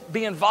won't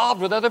be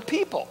involved with other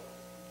people.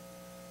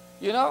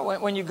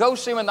 When you go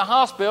see them in the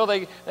hospital,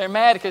 they're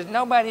mad because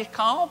nobody's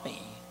called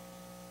me.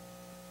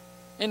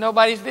 And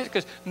nobody's visited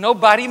because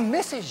nobody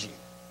misses you.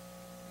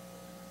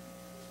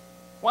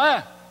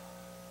 Why?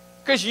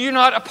 Because you're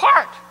not a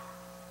part.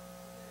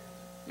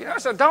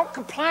 So don't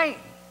complain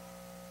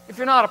if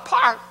you're not a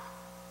part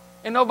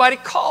and nobody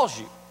calls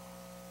you.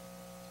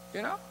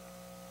 Can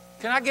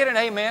I get an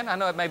amen? I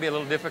know it may be a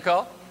little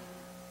difficult.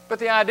 But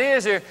the idea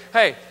is here,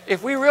 hey,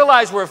 if we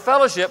realize we're a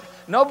fellowship,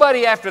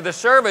 nobody after the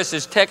service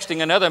is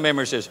texting another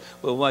member and says,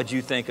 well, what'd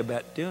you think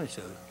about doing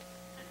so?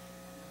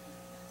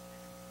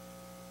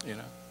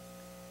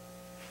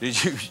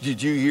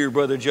 Did you hear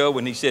Brother Joe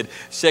when he said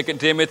 2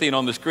 Timothy and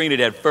on the screen it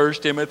had 1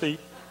 Timothy?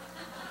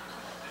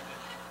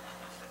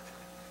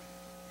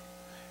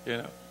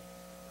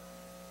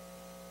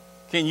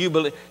 Can you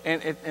believe?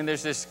 And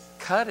there's this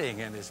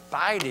cutting and this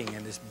biting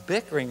and this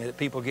bickering that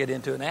people get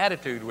into an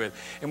attitude with.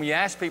 And when you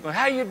ask people,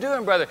 how are you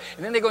doing, brother?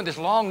 And then they go in this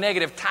long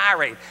negative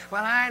tirade.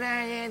 Well,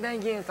 the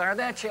youth are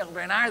the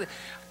children.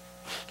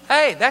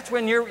 Hey, that's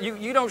when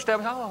you don't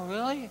step. Oh,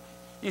 really?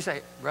 You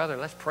say, brother,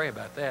 let's pray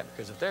about that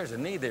because if there's a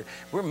need there,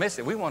 we're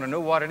missing. We want to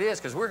know what it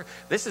is because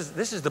this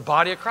is the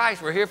body of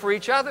Christ. We're here for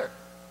each other.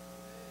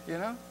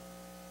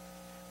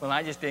 Well,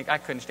 I just think I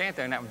couldn't stand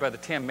there and that when Brother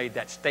Tim made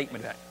that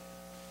statement.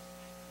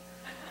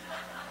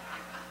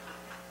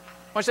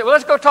 I said, well,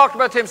 let's go talk to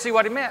Brother Tim and see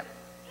what he meant.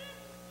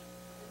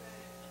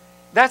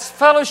 That's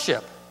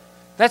fellowship.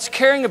 That's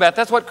caring about.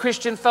 That's what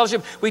Christian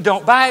fellowship. We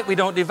don't bite. We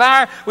don't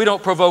devour. We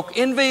don't provoke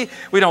envy.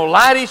 We don't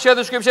lie to each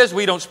other, Scripture says.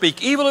 We don't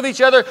speak evil of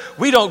each other.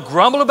 We don't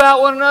grumble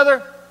about one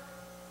another.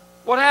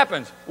 What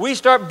happens? We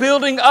start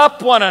building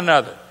up one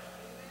another.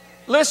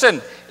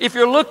 Listen, if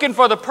you're looking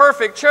for the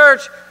perfect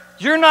church,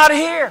 you're not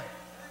here.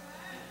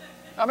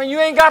 You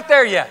ain't got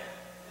there yet.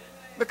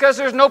 Because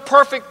there's no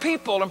perfect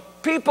people. And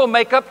people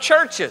make up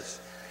churches.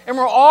 And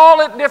we're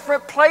all at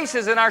different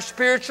places in our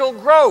spiritual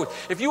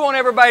growth. If you want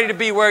everybody to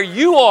be where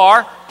you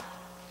are,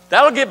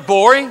 that'll get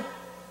boring.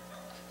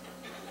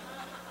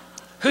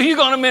 Who are you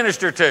going to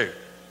minister to?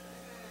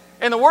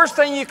 And the worst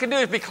thing you can do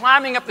is be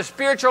climbing up the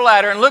spiritual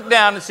ladder and look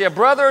down and see a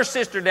brother or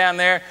sister down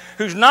there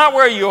who's not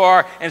where you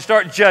are and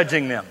start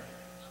judging them.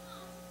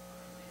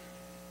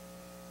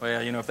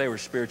 Well, if they were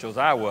spiritual as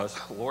I was,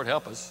 Lord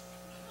help us.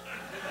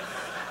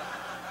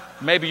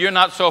 Maybe you're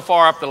not so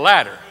far up the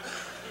ladder.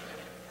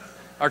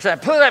 Or trying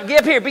to pull up, get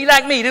up here, be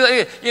like me. You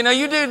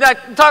do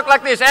that, talk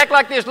like this, act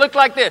like this, look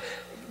like this.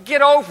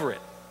 Get over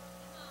it.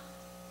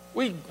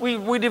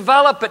 We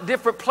develop at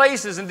different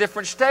places and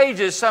different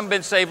stages. Some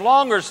been saved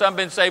longer, some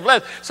been saved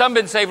less. Some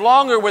been saved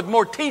longer with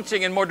more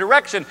teaching and more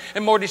direction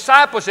and more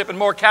discipleship and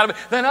more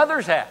accountability than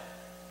others have.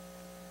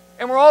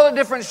 And we're all at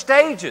different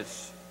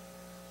stages.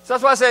 So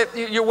that's why I said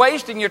you're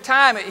wasting your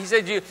time. He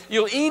said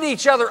you'll eat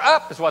each other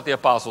up, is what the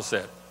apostle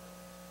said,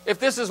 if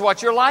this is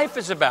what your life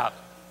is about.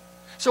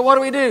 So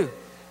what do?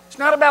 It's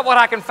not about what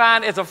I can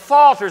find as a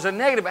fault or as a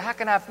negative, but how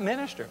can I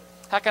minister?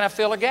 How can I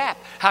fill a gap?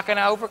 How can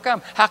I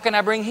overcome? How can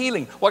I bring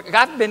healing?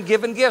 I've been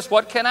given gifts.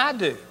 What can I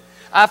do?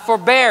 I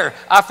forbear.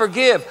 I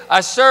forgive.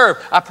 I serve.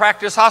 I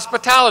practice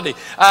hospitality.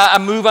 I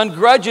move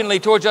ungrudgingly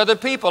towards other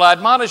people. I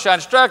admonish. I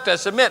instruct. I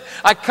submit.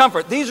 I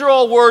comfort. These are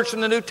all words from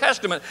the New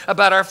Testament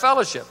about our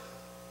fellowship.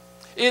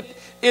 It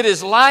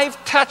is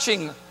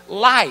life-touching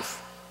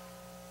life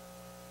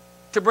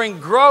to bring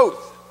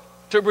growth,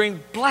 to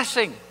bring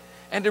blessing,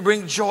 and to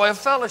bring joy of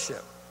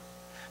fellowship.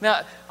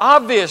 Now,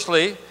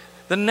 obviously,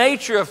 the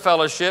nature of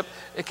fellowship,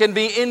 it can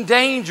be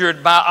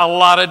endangered by a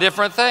lot of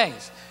different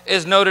things.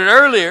 As noted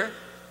earlier,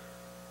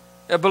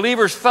 a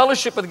believer's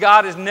fellowship with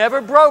God is never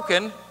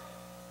broken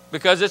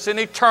because it's an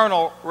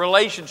eternal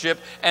relationship,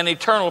 an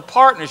eternal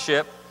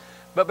partnership,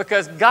 but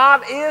because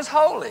God is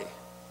holy,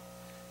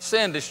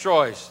 sin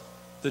destroys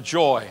the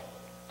joy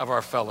of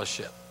our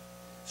fellowship.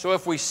 So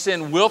if we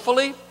sin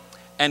willfully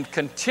and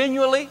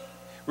continually,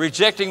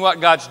 rejecting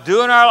what God's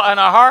doing in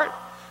our heart,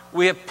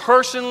 we have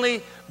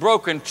personally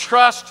broken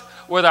trust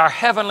with our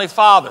Heavenly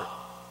Father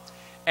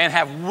and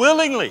have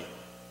willingly,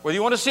 whether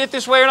you want to see it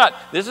this way or not,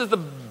 this is the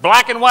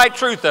black and white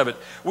truth of it,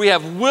 we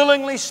have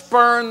willingly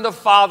spurned the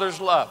Father's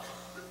love.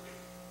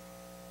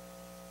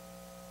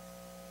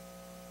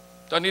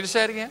 Do I need to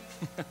say it again?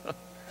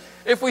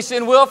 If we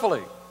sin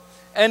willfully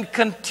and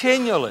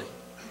continually,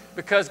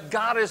 because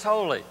God is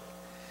holy,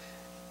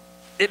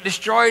 it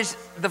destroys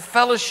the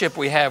fellowship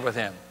we have with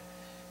Him,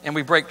 and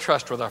we break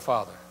trust with our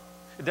Father.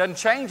 It doesn't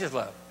change His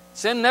love.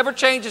 Sin never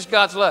changes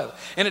God's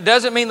love. And it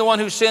doesn't mean the one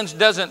who sins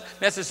doesn't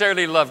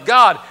necessarily love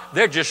God.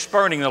 They're just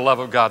spurning the love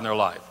of God in their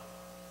life.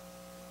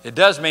 It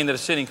does mean that a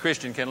sinning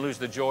Christian can lose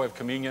the joy of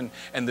communion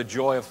and the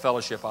joy of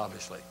fellowship,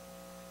 obviously.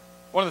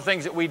 One of the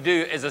things that we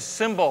do as a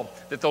symbol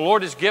that the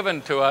Lord has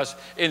given to us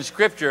in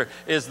Scripture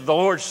is the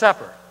Lord's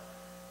Supper.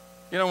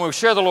 You know, when we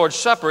share the Lord's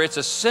Supper, it's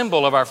a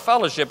symbol of our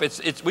fellowship.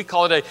 We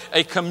call it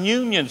a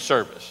communion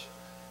service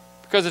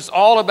because it's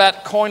all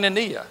about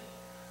koinonia.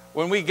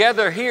 When we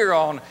gather here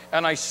on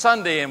a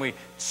Sunday and we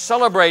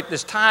celebrate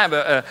this time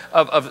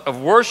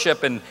of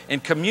worship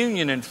and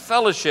communion and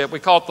fellowship, we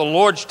call it the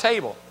Lord's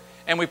table.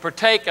 And we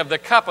partake of the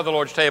cup of the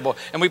Lord's table.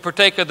 And we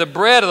partake of the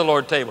bread of the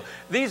Lord's table.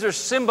 These are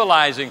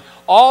symbolizing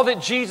all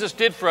that Jesus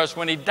did for us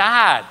when He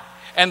died.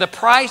 And the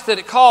price that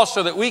it costs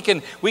so that we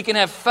can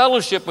have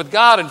fellowship with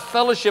God and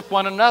fellowship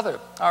one another.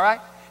 All right?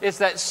 It's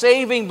that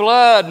saving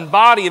blood and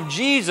body of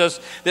Jesus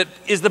that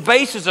is the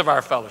basis of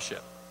our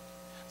fellowship.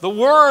 The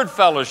word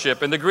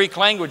fellowship in the Greek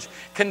language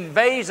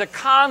conveys a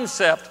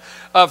concept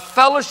of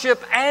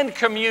fellowship and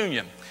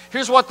communion.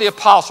 Here's what the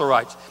apostle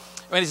writes.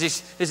 As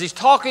he's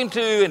talking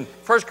to, in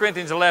 1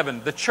 Corinthians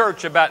 11, the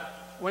church about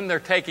when they're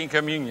taking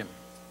communion.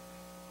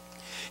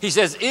 He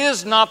says,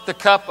 "Is not the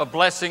cup a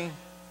blessing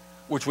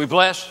which we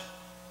bless,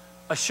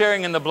 a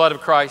sharing in the blood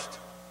of Christ?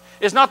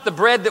 Is not the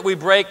bread that we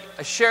break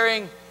a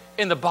sharing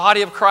in the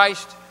body of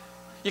Christ?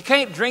 You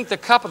can't drink the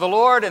cup of the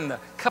Lord and the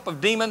cup of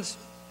demons.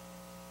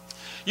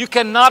 You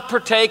cannot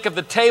partake of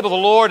the table of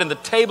the Lord and the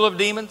table of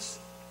demons."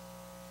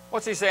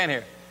 What's he saying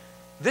here?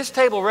 This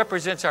table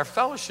represents our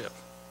fellowship.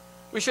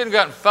 We shouldn't go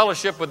out and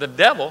fellowship with the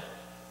devil.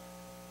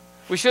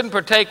 We shouldn't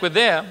partake with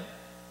them.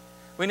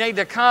 We need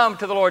to come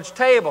to the Lord's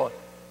table.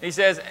 He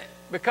says,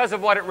 because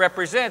of what it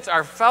represents,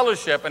 our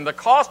fellowship and the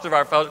cost of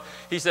our fellowship,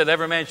 he said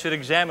every man should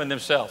examine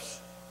themselves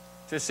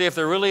to see if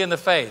they're really in the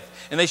faith.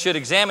 And they should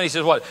examine, he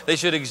says what? They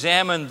should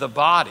examine the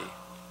body.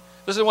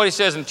 Listen to what he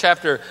says in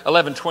chapter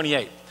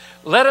 11:28.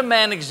 "Let a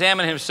man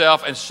examine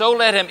himself, and so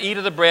let him eat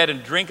of the bread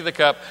and drink of the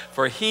cup.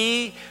 For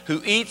he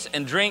who eats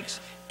and drinks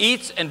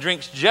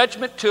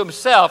judgment to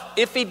himself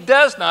if he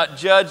does not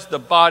judge the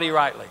body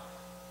rightly."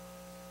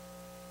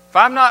 If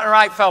I'm not in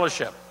right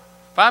fellowship,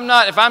 if I'm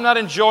not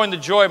enjoying the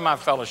joy of my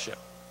fellowship,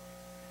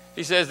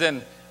 he says,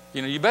 then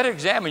you better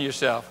examine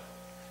yourself.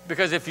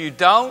 Because if you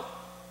don't,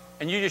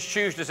 and you just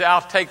choose to say,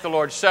 I'll take the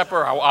Lord's Supper,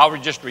 or I'll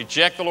just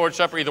reject the Lord's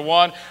Supper, either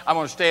one, I'm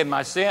going to stay in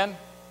my sin.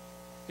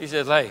 He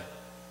says, hey,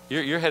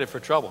 you're headed for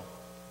trouble.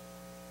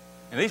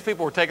 And these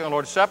people were taking the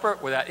Lord's Supper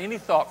without any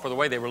thought for the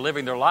way they were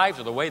living their lives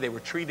or the way they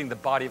were treating the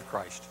body of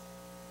Christ.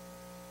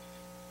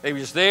 They were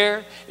just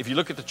there. If you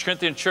look at the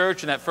Corinthian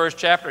church in that first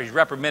chapter, he's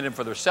reprimanded them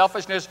for their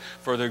selfishness,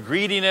 for their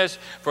greediness,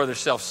 for their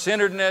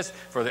self-centeredness,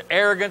 for their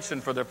arrogance,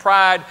 and for their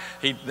pride.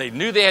 They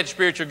knew they had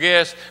spiritual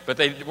gifts, but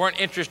they weren't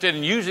interested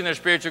in using their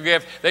spiritual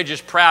gift. They're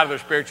just proud of their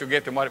spiritual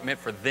gift and what it meant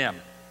for them.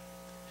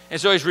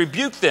 And so he's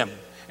rebuked them.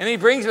 And he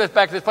brings us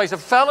back to this place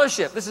of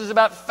fellowship. This is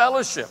about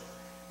fellowship.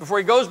 Before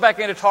he goes back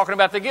into talking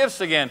about the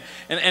gifts again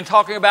and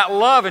talking about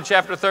love in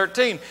chapter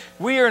 13.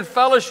 We are in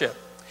fellowship.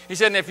 He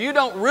said, and if you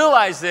don't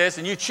realize this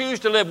and you choose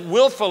to live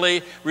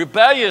willfully,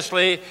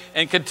 rebelliously,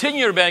 and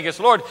continue to rebel against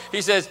the Lord,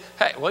 he says,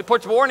 hey, well, he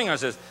puts warning on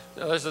us.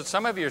 Listen,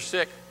 some of you are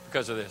sick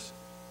because of this.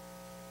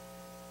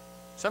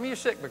 Some of you are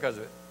sick because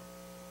of it.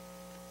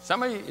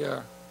 Some of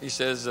you, he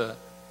says,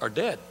 are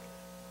dead.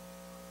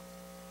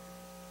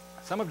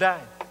 Some have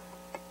died.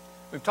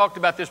 We've talked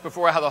about this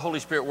before, how the Holy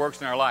Spirit works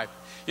in our life.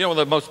 You know, one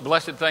of the most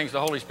blessed things the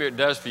Holy Spirit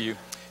does for you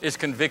is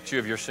convict you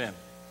of your sin.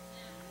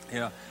 You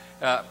know,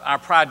 our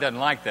pride doesn't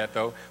like that,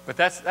 though. But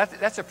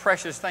that's a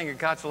precious thing of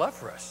God's love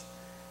for us.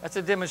 That's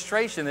a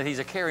demonstration that He's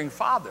a caring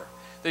Father,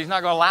 that He's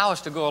not going to allow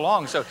us to go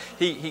along. So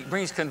He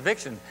brings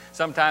conviction.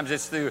 Sometimes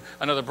it's through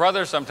another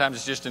brother. Sometimes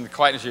it's just in the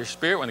quietness of your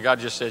spirit when God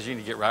just says you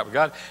need to get right with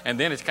God. And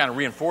then it's kind of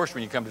reinforced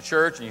when you come to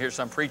church and you hear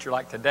some preacher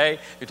like today,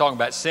 you're talking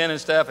about sin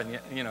and stuff, and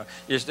you know,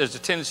 there's a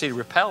tendency to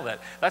repel that.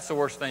 That's the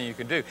worst thing you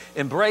can do.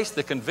 Embrace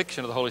the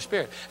conviction of the Holy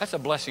Spirit. That's a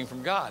blessing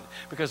from God,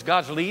 because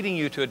God's leading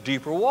you to a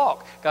deeper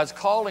walk. God's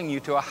calling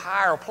you to a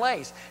higher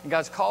place, and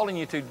God's calling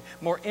you to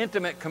more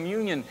intimate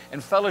communion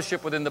and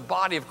fellowship within the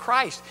body of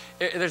Christ.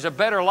 There's a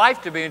better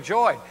life to be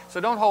enjoyed.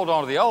 So don't hold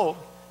on to the old.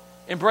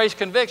 Embrace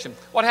conviction.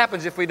 What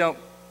happens if we don't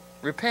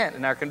repent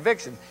in our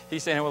conviction?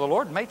 He's saying, well, the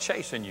Lord may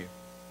chasten you.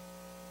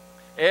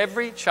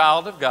 Every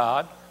child of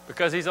God,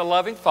 because He's a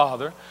loving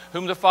Father,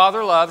 whom the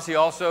Father loves, He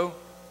also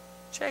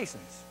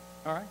chastens.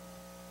 All right?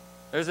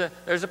 There's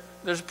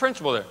a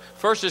principle there.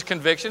 First is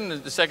conviction.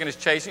 The second is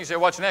chastening. You say,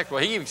 what's next?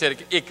 Well, he even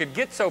said it could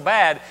get so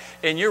bad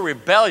in your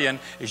rebellion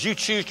as you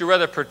choose to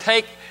rather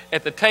partake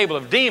at the table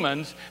of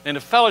demons than to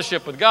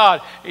fellowship with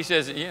God. He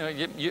says, you know,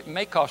 it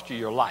may cost you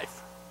your life.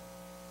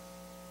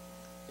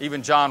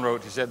 Even John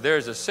wrote, he said,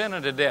 there's a sin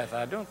unto death.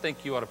 I don't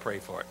think you ought to pray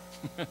for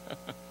it.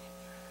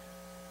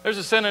 There's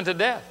a sin unto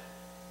death.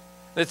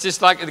 It's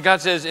just like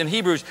God says in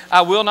Hebrews,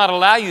 I will not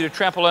allow you to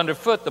trample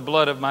underfoot the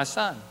blood of my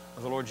Son,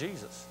 of the Lord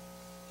Jesus.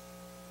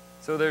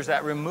 So there's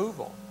that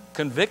removal,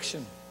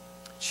 conviction,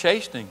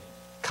 chastening,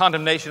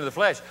 condemnation of the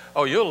flesh.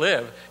 Oh, you'll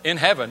live in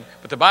heaven.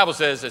 But the Bible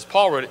says, as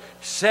Paul wrote it,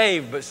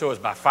 saved but so is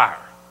by fire.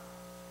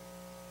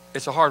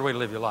 It's a hard way to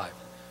live your life.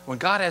 When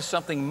God has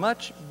something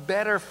much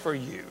better for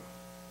you,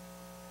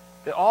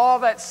 that all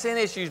that sin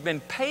issue has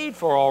been paid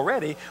for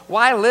already,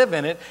 why live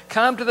in it?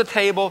 Come to the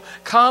table,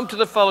 come to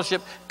the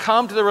fellowship,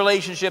 come to the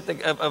relationship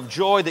of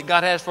joy that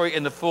God has for you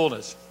in the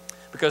fullness.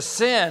 Because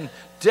sin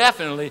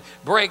definitely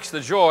breaks the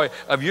joy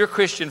of your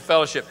Christian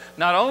fellowship,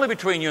 not only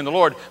between you and the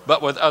Lord,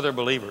 but with other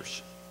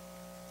believers.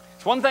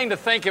 It's one thing to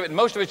think of it, and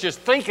most of us just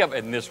think of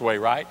it in this way,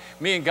 right?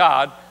 Me and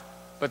God,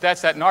 but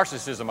that's that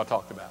narcissism I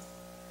talked about.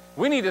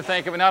 We need to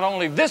think of it not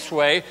only this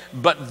way,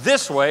 but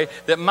this way,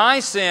 that my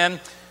sin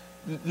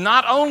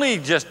not only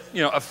just,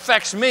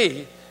 affects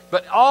me,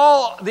 but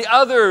all the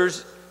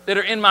others that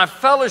are in my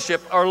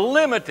fellowship are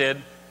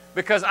limited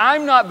because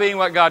I'm not being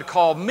what God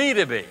called me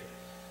to be.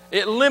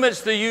 It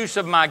limits the use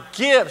of my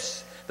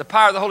gifts, the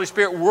power of the Holy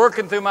Spirit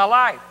working through my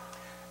life.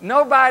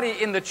 Nobody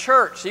in the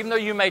church, even though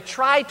you may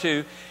try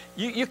to,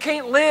 you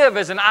can't live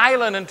as an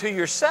island unto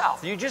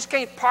yourself. You just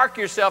can't park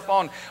yourself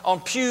on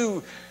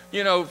pew,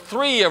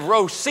 3 of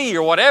row C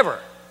or whatever.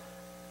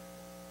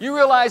 You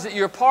realize that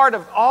you're part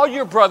of all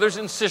your brothers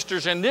and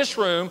sisters in this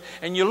room,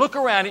 and you look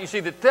around and you see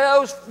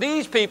that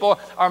these people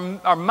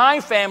are my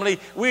family.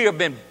 We have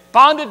been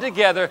bonded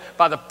together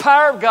by the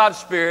power of God's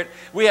Spirit.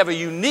 We have a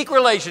unique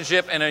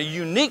relationship and a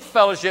unique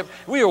fellowship.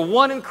 We are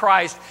one in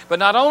Christ, but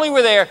not only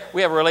we're there,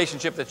 we have a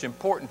relationship that's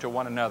important to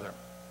one another.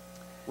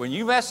 When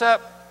you mess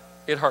up,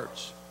 it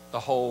hurts the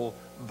whole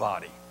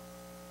body.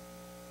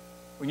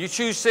 When you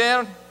choose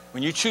sin,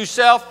 when you choose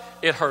self,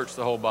 it hurts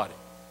the whole body.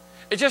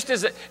 It just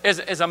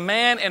as a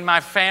man in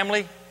my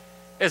family,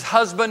 as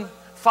husband,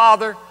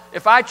 father,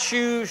 if I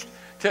choose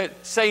to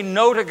say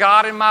no to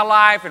God in my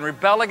life and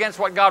rebel against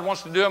what God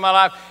wants to do in my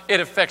life,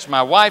 it affects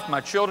my wife, my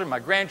children, my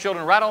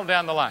grandchildren, right on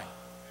down the line.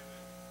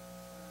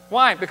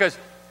 Why? Because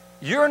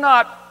you're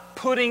not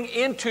putting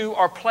into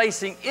or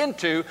placing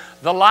into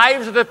the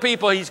lives of the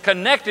people He's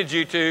connected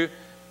you to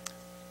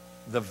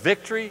the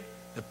victory,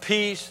 the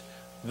peace,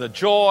 the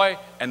joy,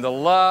 and the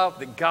love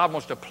that God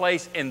wants to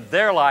place in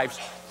their lives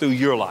through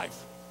your life.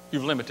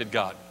 You've limited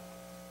God.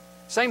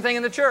 Same thing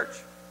in the church.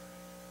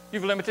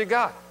 You've limited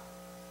God.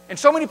 And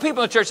so many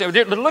people in the church say,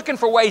 they're looking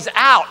for ways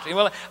out.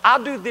 Well,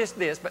 I'll do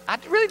this, but I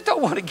really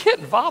don't want to get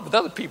involved with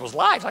other people's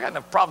lives. I got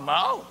enough problem of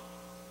my own.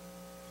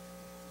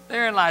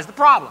 Therein lies the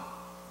problem.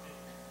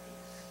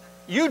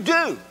 You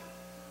do,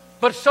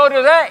 but so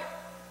do they.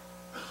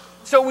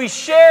 So we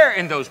share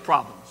in those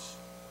problems.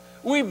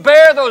 We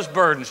bear those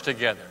burdens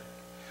together.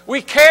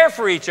 We care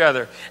for each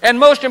other. And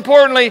most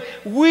importantly,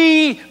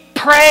 we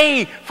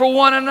pray for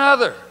one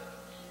another.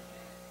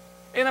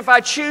 And if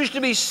I choose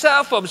to be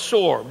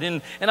self-absorbed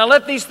and I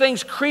let these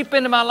things creep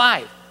into my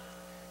life,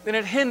 then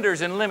it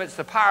hinders and limits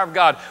the power of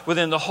God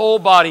within the whole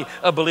body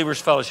of believers'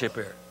 fellowship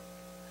here.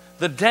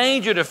 The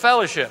danger to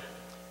fellowship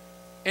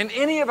in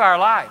any of our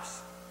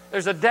lives,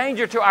 there's a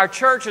danger to our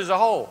church as a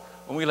whole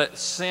when we let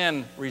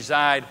sin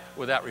reside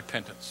without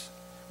repentance,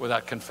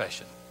 without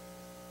confession.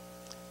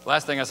 The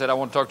last thing I said, I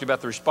want to talk to you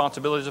about the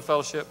responsibilities of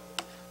fellowship.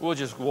 we'll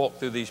just walk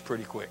through these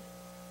pretty quick.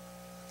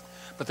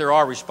 But there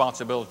are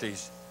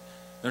responsibilities.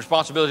 The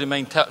responsibility to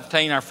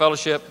maintain our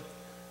fellowship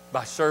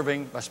by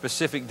serving, by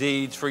specific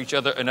deeds for each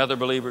other and other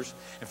believers.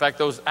 In fact,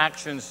 those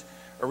actions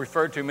are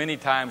referred to many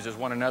times as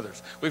one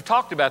another's. We've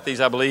talked about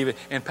these, I believe,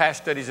 in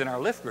past studies in our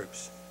lift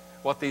groups,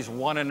 what these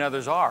one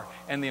another's are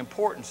and the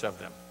importance of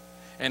them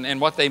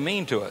and what they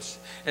mean to us.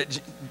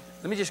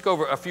 Let me just go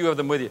over a few of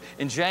them with you.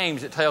 In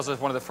James, it tells us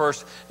one of the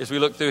first, as we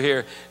look through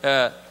here,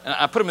 and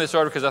I put them in this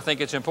order because I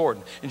think it's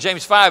important. In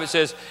James 5, it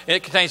says,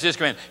 it contains this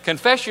command: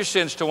 confess your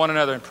sins to one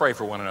another and pray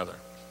for one another.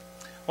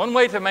 One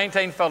way to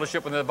maintain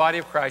fellowship within the body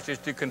of Christ is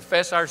to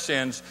confess our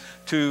sins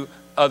to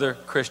other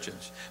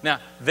Christians. Now,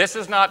 this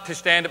is not to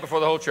stand up before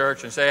the whole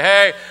church and say,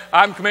 hey,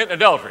 I'm committing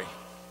adultery.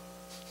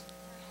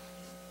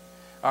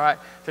 All right?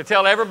 To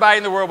tell everybody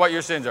in the world what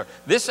your sins are.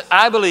 This,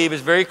 I believe, is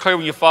very clear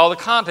when you follow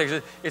the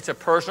context. It's a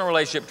personal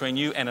relationship between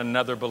you and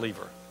another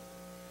believer.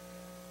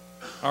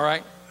 All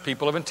right?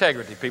 People of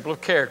integrity, people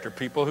of character,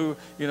 people who,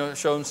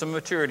 shown some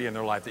maturity in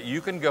their life, that you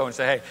can go and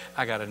say, hey,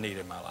 I got a need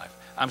in my life.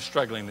 I'm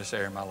struggling in this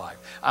area of my life.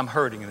 I'm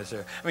hurting in this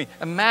area. I mean,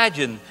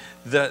 imagine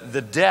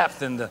the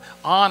depth and the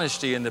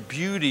honesty and the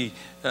beauty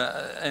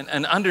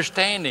and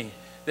understanding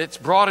that's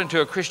brought into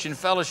a Christian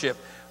fellowship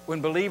when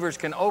believers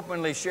can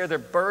openly share their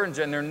burdens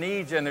and their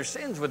needs and their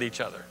sins with each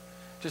other.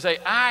 To say,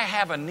 I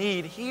have a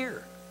need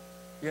here.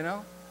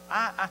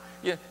 I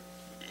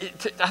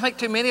think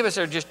too many of us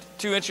are just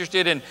too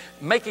interested in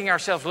making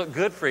ourselves look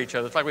good for each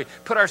other. It's like we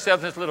put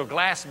ourselves in this little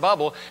glass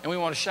bubble and we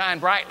want to shine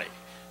brightly.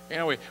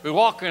 We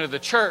walk into the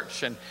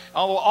church and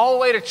all the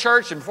way to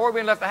church, and before we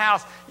even left the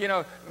house,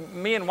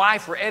 me and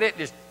wife were at it,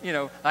 just,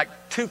 like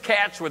two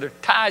cats with their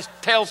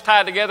tails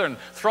tied together and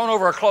thrown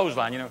over a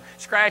clothesline,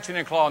 scratching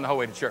and clawing the whole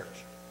way to church.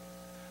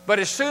 But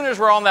as soon as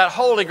we're on that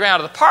holy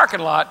ground of the parking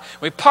lot,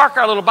 we park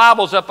our little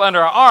Bibles up under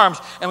our arms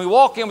and we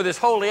walk in with this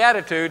holy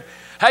attitude.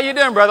 How you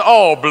doing, brother?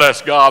 Oh,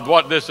 bless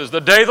God, this is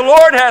the day the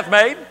Lord hath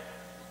made.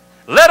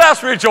 Let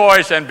us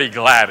rejoice and be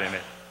glad in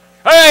it.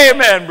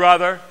 Amen,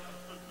 brother.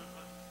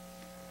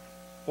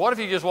 What if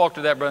you just walk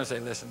to that brother and say,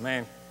 listen,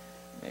 man,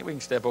 maybe we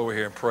can step over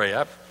here and pray.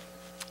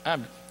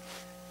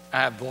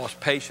 I've lost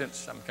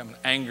patience. I'm becoming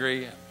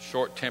angry. I'm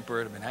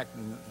short-tempered. I've been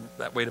acting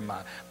that way to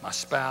my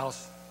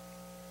spouse.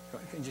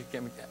 Can you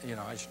give me,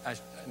 I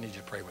need you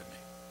to pray with me.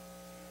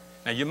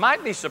 Now, you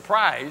might be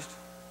surprised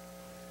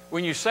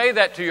when you say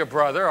that to your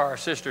brother or a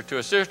sister to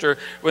a sister,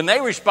 when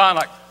they respond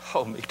like,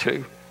 oh, me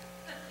too.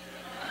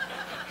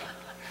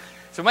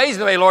 It's amazing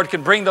the way the Lord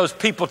can bring those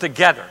people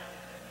together.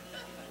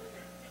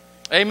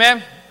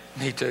 Amen?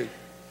 Me too.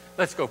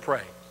 Let's go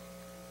pray.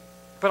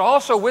 But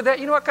also with that,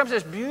 what comes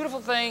this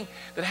beautiful thing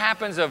that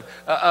happens of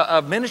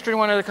ministering to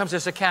one another, comes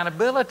this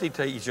accountability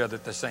to each other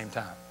at the same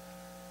time.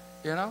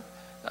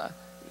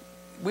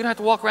 We don't have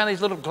to walk around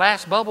these little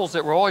glass bubbles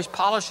that we're always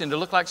polishing to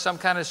look like some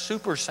kind of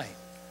super saint.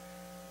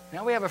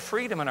 Now we have a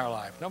freedom in our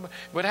life.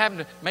 What happened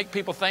to make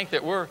people think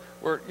that we're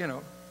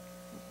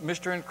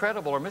Mr.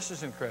 Incredible or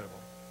Mrs. Incredible?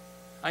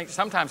 I think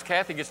sometimes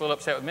Kathy gets a little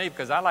upset with me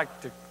because I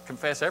like to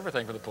confess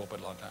everything for the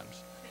pulpit a lot of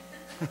times.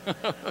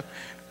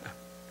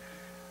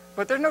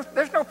 But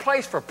there's no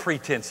place for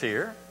pretense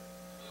here.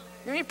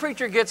 Any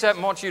preacher gets up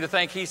and wants you to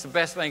think he's the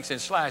best thing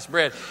since sliced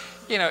bread,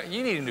 you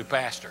need a new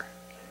pastor.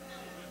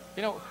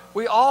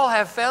 We all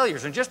have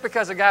failures. And just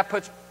because a guy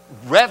puts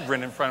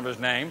reverend in front of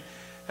his name,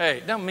 hey,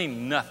 it doesn't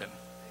mean nothing.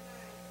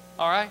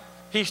 All right?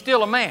 He's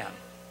still a man.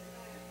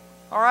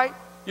 All right?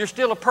 You're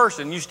still a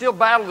person. You still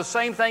battle the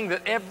same thing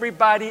that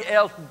everybody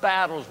else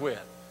battles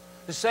with.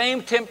 The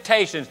same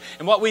temptations.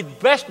 And what we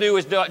best do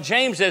is,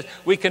 James says,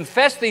 we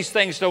confess these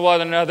things to one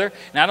another.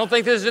 Now, I don't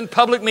think this is in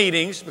public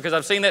meetings because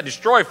I've seen that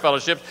destroy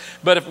fellowships.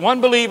 But if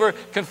one believer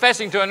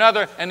confessing to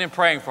another and then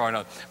praying for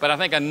another. But I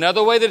think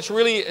another way that it's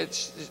really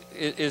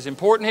is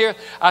important here,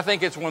 I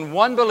think it's when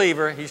one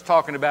believer, he's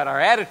talking about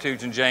our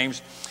attitudes in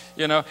James,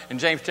 in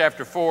James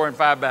chapter 4 and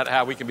 5 about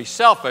how we can be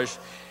selfish.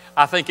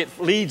 I think it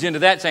leads into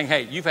that saying,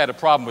 hey, you've had a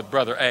problem with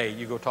brother A,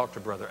 you go talk to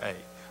brother A.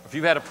 If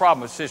you've had a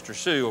problem with Sister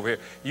Sue over here,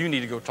 you need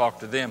to go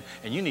talk to them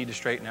and you need to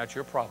straighten out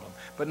your problem.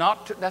 But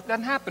that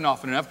doesn't happen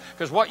often enough,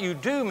 because what you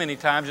do many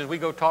times is we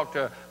go talk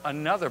to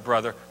another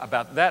brother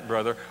about that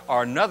brother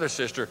or another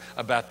sister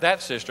about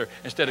that sister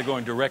instead of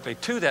going directly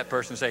to that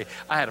person and say,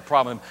 I had a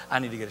problem, I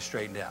need to get it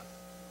straightened out.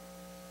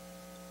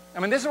 I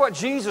mean, this is what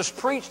Jesus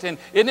preached, and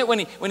isn't it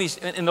when he's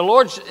in the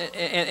Lord's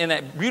in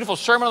that beautiful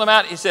Sermon on the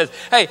Mount? He says,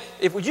 "Hey,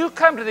 if you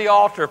come to the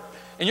altar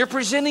and you're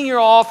presenting your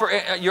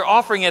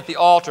offering at the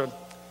altar,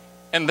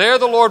 and there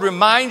the Lord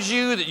reminds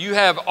you that you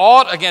have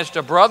aught against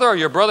a brother, or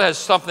your brother has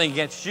something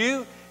against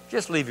you,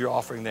 just leave your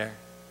offering there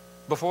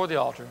before the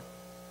altar.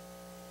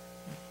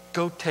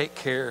 Go take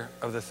care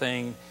of the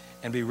thing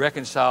and be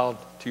reconciled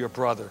to your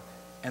brother,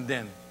 and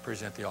then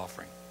present the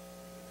offering."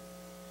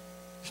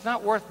 It's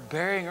not worth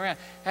burying around.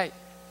 Hey,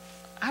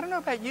 I don't know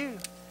about you.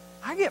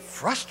 I get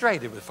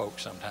frustrated with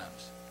folks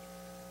sometimes.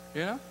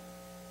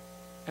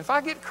 If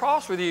I get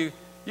cross with you,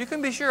 you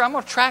can be sure I'm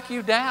going to track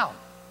you down.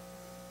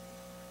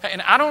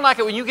 And I don't like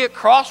it when you get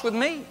cross with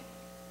me.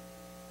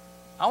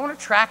 I want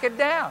to track it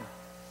down.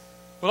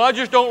 Well, I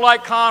just don't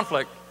like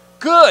conflict.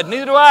 Good,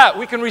 neither do I.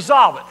 We can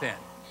resolve it then.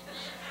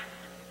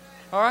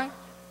 All right?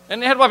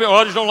 And they had a lot of people,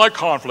 well, I just don't like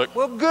conflict.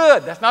 Well,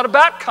 good. That's not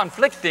about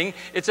conflicting.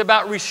 It's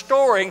about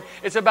restoring.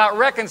 It's about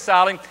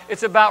reconciling.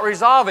 It's about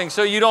resolving.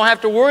 So you don't have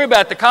to worry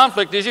about the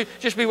conflict, is you?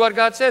 Just be what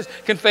God says.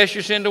 Confess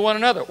your sin to one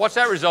another. What's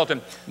that result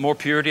in? More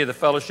purity of the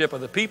fellowship of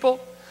the people,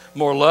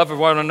 more love of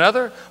one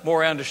another,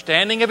 more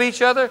understanding of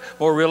each other,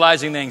 more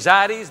realizing the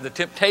anxieties, the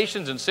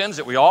temptations and sins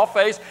that we all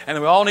face and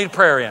that we all need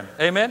prayer in.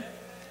 Amen?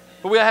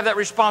 But we have that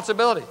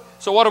responsibility.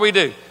 So what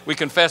do? We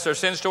confess our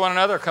sins to one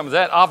another. Comes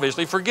that,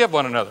 obviously, forgive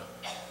one another.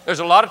 There's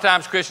a lot of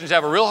times Christians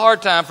have a real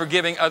hard time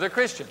forgiving other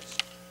Christians.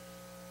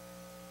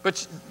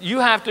 But you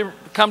have to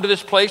come to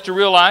this place to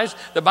realize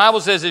the Bible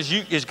says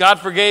as God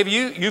forgave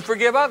you, you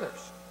forgive others.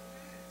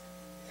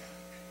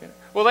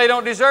 Well, they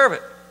don't deserve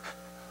it.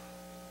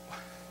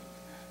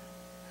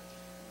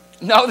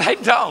 No, they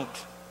don't.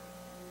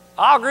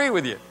 I'll agree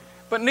with you.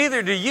 But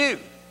neither do you.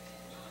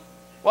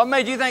 What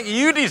made you think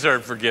you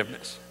deserve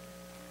forgiveness?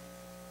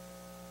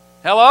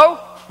 Hello?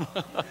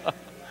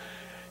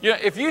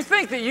 If you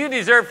think that you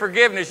deserve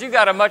forgiveness, you've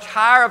got a much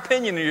higher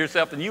opinion of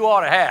yourself than you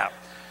ought to have.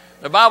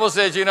 The Bible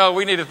says,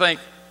 we need to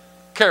think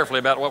carefully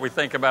about what we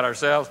think about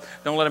ourselves.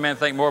 Don't let a man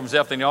think more of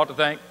himself than he ought to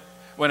think.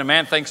 When a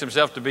man thinks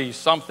himself to be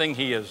something,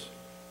 he is.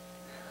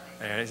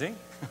 There is he.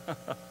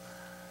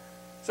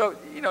 So,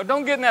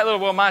 don't get in that little,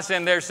 well, my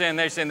sin, their sin,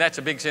 that's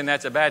a big sin,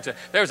 that's a bad sin.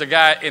 There was a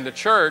guy in the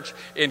church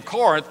in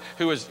Corinth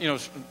who was,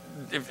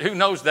 who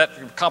knows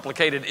that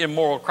complicated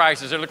immoral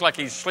crisis? It looked like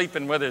he's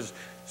sleeping with his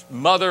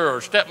mother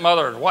or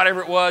stepmother or whatever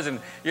it was,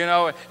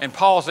 and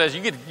Paul says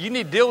you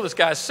need to deal with this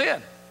guy's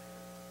sin.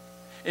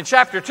 In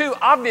chapter 2,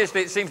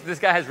 obviously it seems that this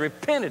guy has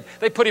repented.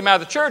 They put him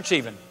out of the church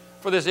even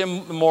for this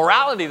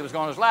immorality that was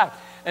going on in his life.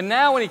 And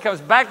now when he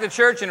comes back to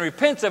church and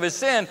repents of his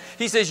sin,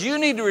 he says you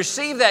need to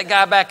receive that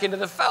guy back into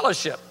the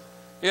fellowship.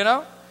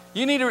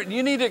 You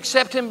need to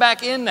accept him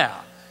back in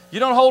now. You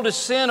don't hold his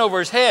sin over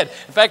his head.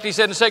 In fact, he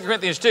said in 2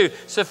 Corinthians 2,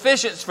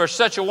 sufficient for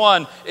such a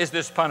one is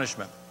this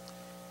punishment.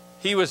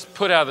 He was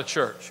put out of the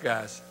church,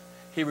 guys.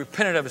 He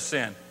repented of his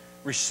sin.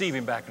 Receive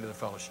him back into the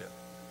fellowship.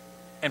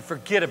 And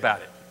forget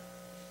about it.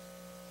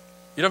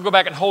 You don't go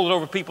back and hold it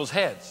over people's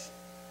heads.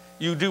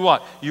 You do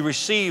what? You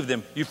receive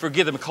them. You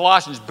forgive them.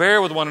 Colossians,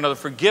 bear with one another.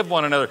 Forgive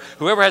one another.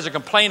 Whoever has a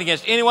complaint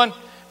against anyone,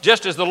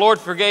 just as the Lord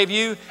forgave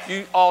you,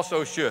 you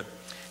also should.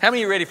 How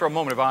many of you are ready for a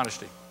moment of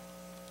honesty?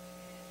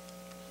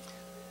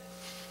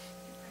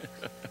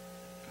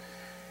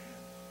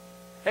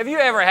 Have you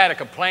ever had a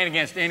complaint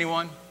against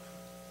anyone?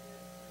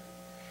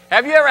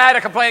 Have you ever had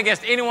a complaint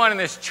against anyone in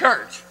this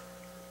church?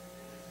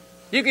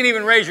 You can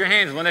even raise your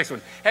hands on the next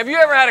one. Have you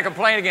ever had a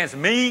complaint against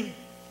me?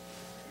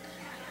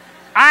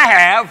 I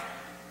have.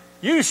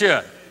 You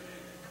should.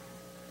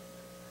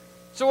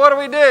 So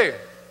what do?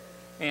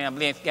 Yeah,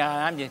 bless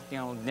God, I'm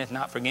just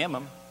not forgive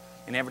him.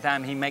 And every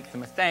time he makes a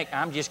mistake,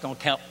 I'm just going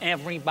to tell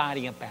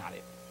everybody about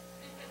it.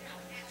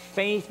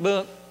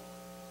 Facebook,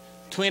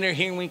 Twitter,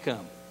 here we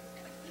come.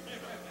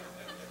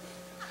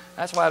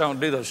 That's why I don't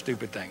do those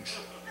stupid things.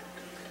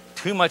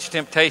 Too much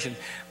temptation.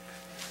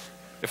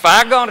 If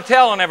I'm going to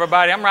tell on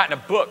everybody, I'm writing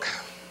a book.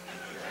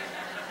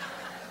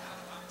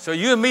 So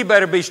you and me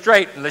better be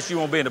straight unless you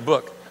won't be in the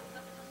book.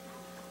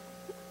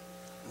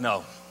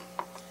 No.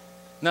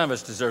 None of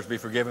us deserve to be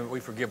forgiven, but we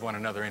forgive one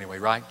another anyway,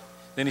 right?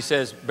 Then he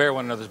says, bear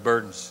one another's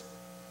burdens.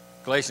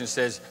 Galatians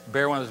says,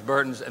 bear one another's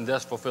burdens and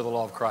thus fulfill the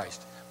law of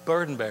Christ.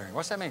 Burden bearing.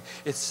 What's that mean?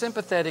 It's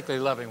sympathetically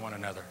loving one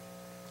another.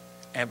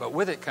 But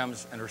with it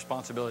comes a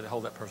responsibility to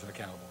hold that person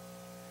accountable.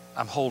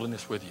 I'm holding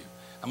this with you.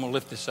 I'm going to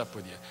lift this up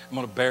with you. I'm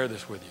going to bear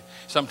this with you.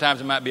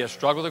 Sometimes it might be a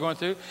struggle they're going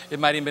through. It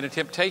might even be a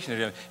temptation to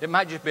them. It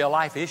might just be a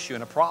life issue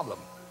and a problem.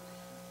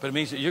 But it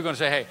means that you're going to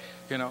say, hey,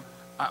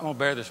 I'm going to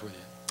bear this with you.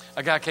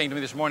 A guy came to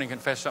me this morning and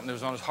confessed something that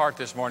was on his heart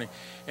this morning.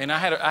 And I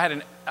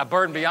had a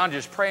burden beyond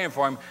just praying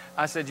for him.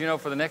 I said,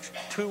 for the next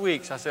 2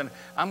 weeks, I said,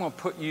 I'm going to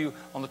put you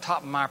on the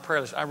top of my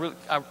prayer list. I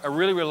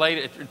really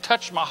related. It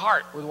touched my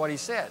heart with what he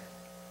said,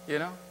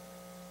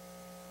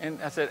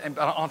 And I said, and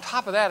on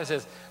top of that, it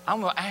says,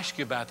 I'm going to ask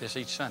you about this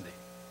each Sunday.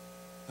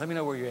 Let me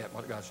know where you're at,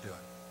 what God's doing.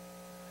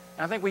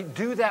 And I think we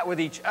do that with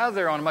each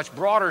other on a much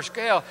broader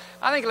scale.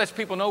 I think it lets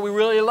people know we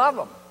really love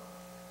them.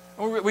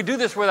 We do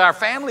this with our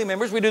family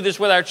members. We do this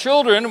with our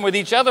children and with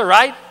each other,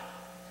 right?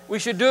 We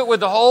should do it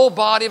with the whole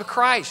body of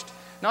Christ.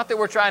 Not that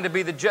we're trying to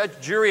be the judge,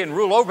 jury, and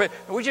rule over it.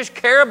 We just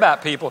care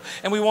about people,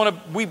 and we want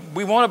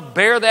to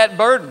bear that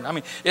burden. I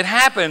mean, it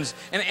happens,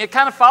 and it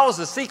kind of follows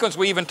the sequence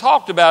we even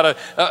talked about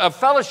of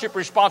fellowship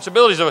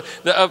responsibilities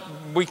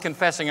of we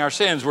confessing our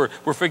sins,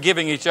 we're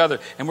forgiving each other,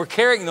 and we're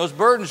carrying those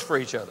burdens for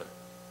each other.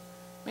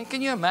 I mean,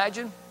 can you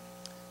imagine?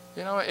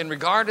 In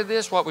regard to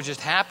this, what would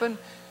just happen?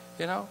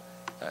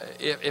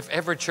 If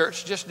every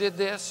church just did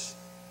this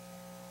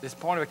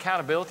point of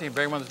accountability and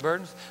bearing one of those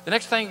burdens. The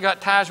next thing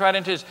ties right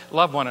into is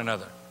love one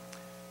another.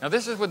 Now,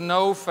 this is with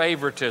no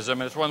favoritism,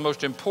 and it's one of the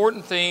most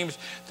important themes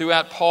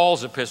throughout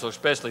Paul's epistle,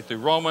 especially through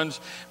Romans,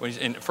 when he's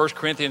in 1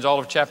 Corinthians, all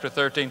of chapter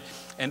 13.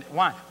 And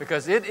why?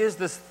 Because it is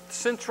the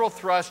central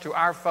thrust to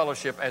our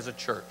fellowship as a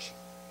church.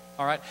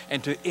 all right,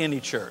 and to any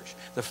church.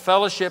 The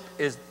fellowship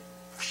is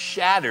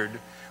shattered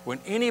when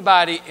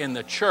anybody in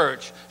the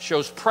church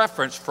shows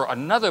preference for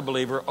another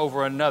believer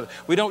over another.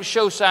 We don't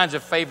show signs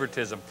of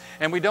favoritism,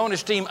 and we don't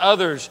esteem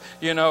others,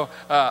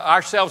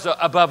 ourselves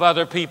above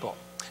other people.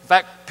 In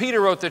fact,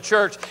 Peter wrote the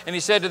church, and he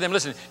said to them,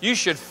 listen, you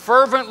should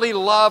fervently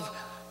love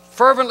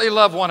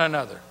one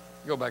another.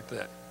 Go back to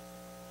that.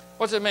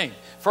 What's it mean?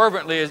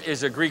 Fervently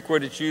is a Greek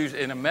word that's used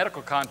in a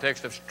medical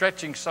context of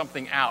stretching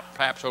something out,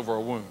 perhaps over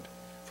a wound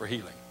for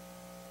healing.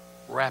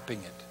 Wrapping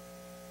it,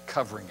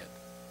 covering it,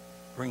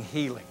 bring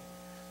healing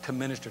to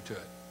minister to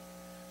it.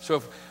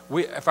 So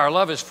if our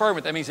love is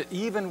fervent, that means that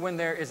even when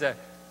there is a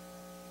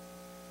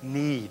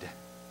need,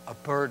 a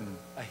burden,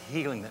 a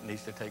healing that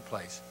needs to take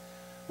place,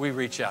 we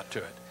reach out to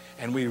it.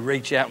 And we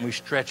reach out and we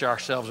stretch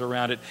ourselves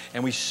around it,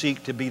 and we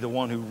seek to be the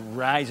one who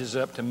rises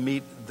up to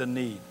meet the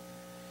need.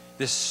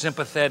 This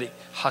sympathetic,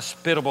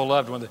 hospitable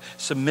loved one,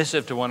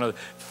 submissive to one another,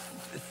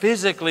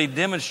 physically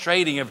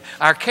demonstrating of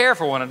our care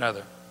for one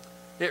another.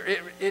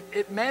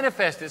 It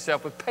manifests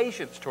itself with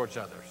patience towards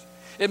others.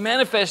 It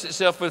manifests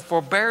itself with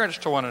forbearance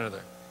to one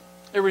another.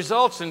 It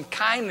results in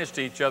kindness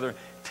to each other,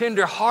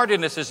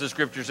 tender-heartedness, as the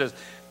Scripture says,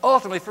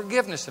 ultimately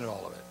forgiveness in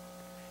all of it.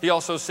 He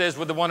also says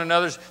with the one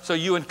another's, so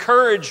you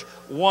encourage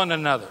one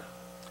another.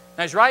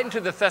 Now he's writing to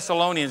the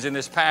Thessalonians in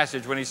this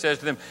passage when he says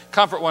to them,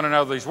 comfort one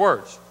another with these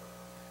words.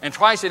 And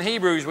twice in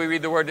Hebrews we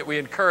read the word that we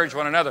encourage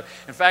one another.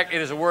 In fact,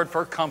 it is a word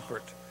for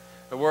comfort.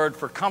 The word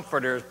for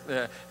comforter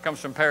comes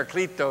from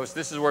parakletos.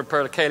 This is the word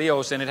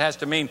parakelios, and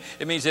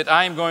it means that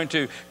I am going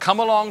to come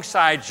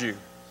alongside you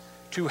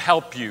to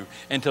help you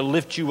and to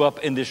lift you up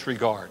in this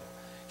regard.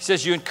 He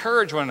says you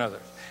encourage one another.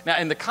 Now,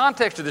 in the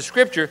context of the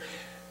Scripture,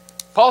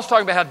 Paul's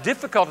talking about how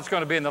difficult it's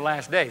going to be in the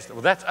last days.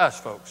 Well, that's us,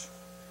 folks.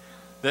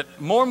 That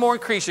more and more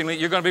increasingly,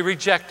 you're going to be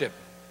rejected.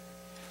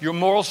 Your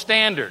moral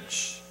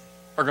standards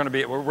are going to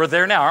be, we're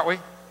there now, aren't we?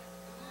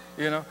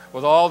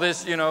 With all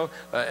this,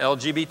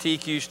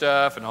 LGBTQ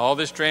stuff and all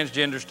this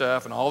transgender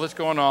stuff and all that's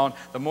going on,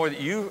 the more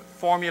that you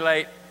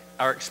formulate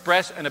or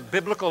express a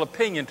biblical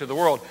opinion to the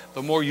world,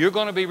 the more you're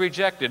going to be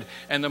rejected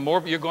and the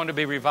more you're going to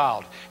be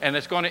reviled. And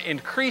it's going to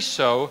increase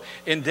so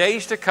in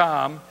days to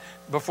come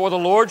before the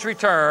Lord's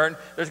return.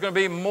 There's going to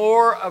be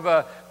more of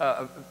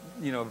a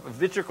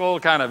vitriol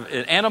kind of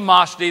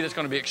animosity that's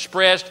going to be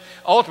expressed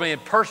ultimately in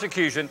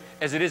persecution,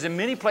 as it is in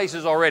many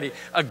places already,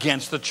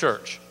 against the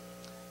church.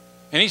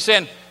 And he's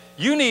saying,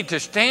 you need to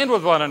stand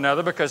with one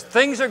another because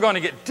things are going to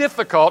get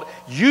difficult.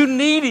 You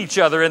need each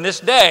other in this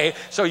day,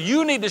 so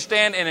you need to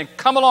stand and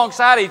come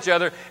alongside each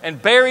other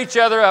and bear each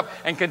other up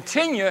and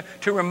continue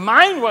to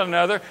remind one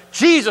another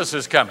Jesus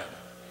is coming.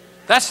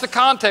 That's the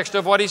context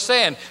of what he's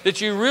saying,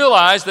 that you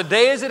realize the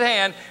day is at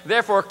hand,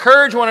 therefore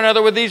encourage one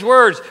another with these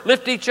words,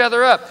 lift each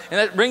other up. And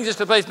that brings us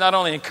to a place not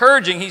only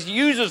encouraging, he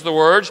uses the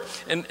words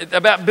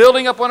about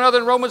building up one another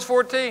in Romans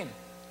 14.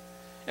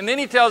 And then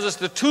he tells us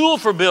the tool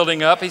for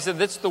building up, he said,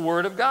 that's the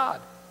Word of God.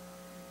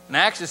 In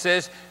Acts it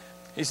says,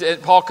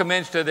 Paul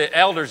commends to the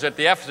elders at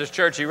the Ephesus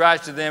church, he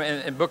writes to them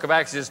in the book of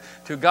Acts, he says,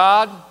 to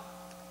God,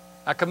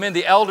 I commend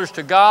the elders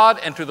to God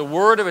and to the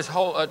word of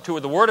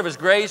His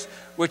grace,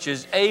 which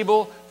is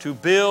able to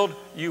build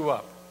you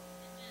up.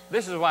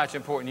 This is why it's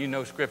important you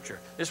know Scripture.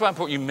 This is why it's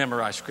important you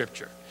memorize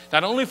Scripture.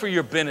 Not only for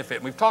your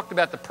benefit. We've talked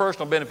about the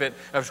personal benefit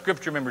of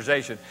Scripture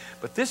memorization,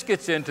 but this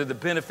gets into the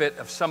benefit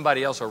of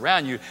somebody else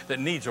around you that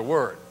needs a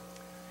word.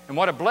 And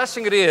what a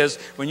blessing it is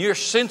when you're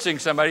sensing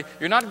somebody,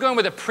 you're not going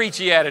with a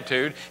preachy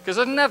attitude, because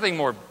there's nothing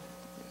more,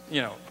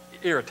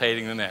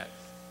 irritating than that,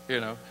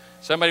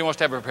 Somebody wants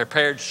to have a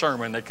prepared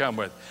sermon they come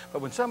with.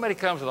 But when somebody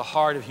comes with a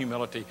heart of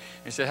humility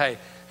and says, hey,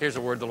 here's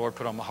a word the Lord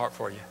put on my heart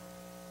for you.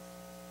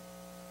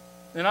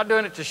 They're not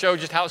doing it to show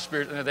just how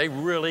spiritual, they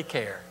really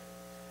care.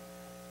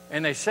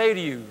 And they say to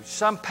you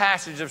some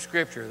passage of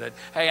Scripture that,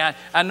 hey,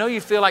 I know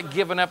you feel like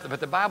giving up, but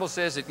the Bible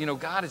says that,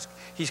 God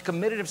He's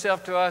committed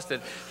Himself to us,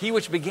 that He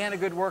which began a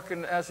good work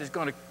in us He's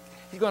going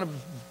to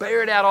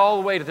bear it out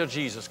all the way until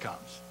Jesus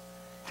comes,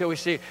 until we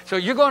see it. So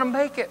you're going to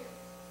make it.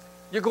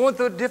 You're going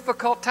through a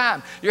difficult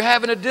time. You're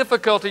having a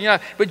difficulty,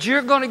 but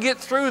you're going to get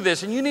through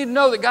this, and you need to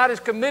know that God has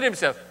committed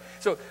Himself.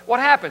 So what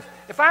happens?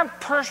 If I'm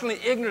personally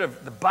ignorant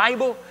of the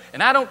Bible,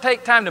 and I don't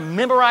take time to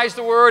memorize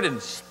the Word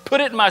and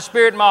put it in my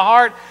spirit, in my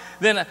heart,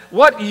 then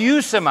what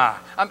use am I?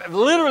 I'm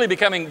literally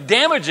becoming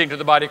damaging to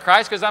the body of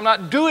Christ because I'm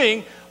not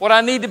doing what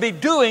I need to be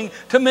doing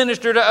to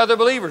minister to other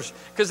believers.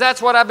 Because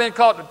that's what I've been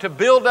called to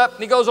build up.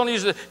 And he goes on to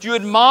use it. You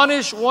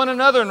admonish one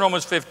another in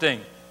Romans 15.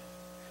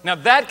 Now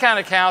that kind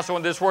of counsel,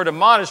 and this word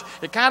admonish,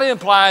 it kind of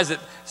implies that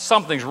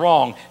something's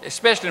wrong,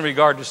 especially in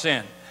regard to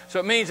sin. So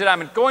it means that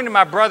I'm going to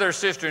my brother or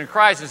sister in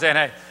Christ and saying,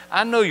 hey,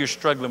 I know you're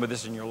struggling with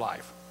this in your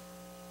life.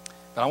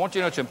 But I want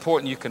you to know it's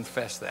important you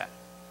confess that.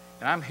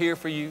 And I'm here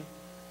for you.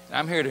 And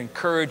I'm here to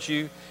encourage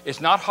you.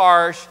 It's not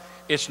harsh.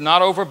 It's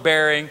not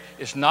overbearing.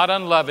 It's not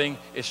unloving.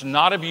 It's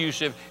not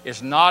abusive.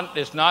 It's not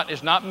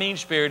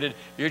mean-spirited.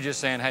 You're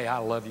just saying, hey, I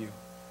love you.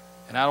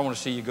 And I don't want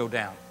to see you go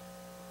down.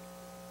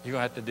 You're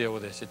going to have to deal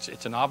with this.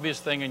 It's an obvious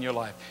thing in your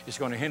life. It's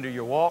going to hinder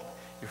your walk,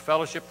 your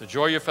fellowship, the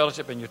joy of your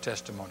fellowship, and your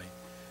testimony.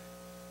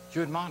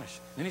 You admonish.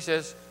 Then he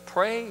says,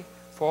 pray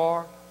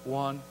for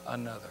one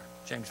another.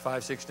 James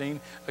 5:16,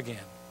 again.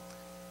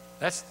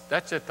 That's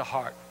at the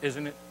heart,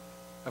 isn't it,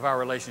 of our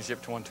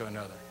relationship to one to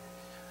another.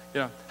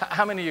 You know,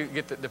 how many of you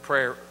get the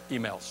prayer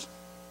emails?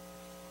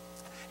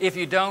 If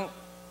you don't,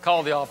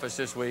 call the office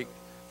this week.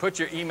 Put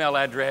your email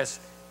address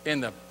in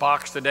the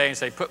box today and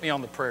say, put me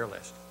on the prayer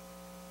list.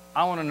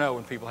 I want to know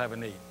when people have a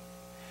need.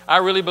 I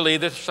really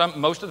believe that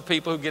most of the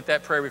people who get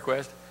that prayer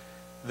request,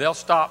 they'll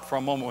stop for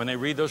a moment when they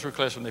read those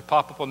requests, when they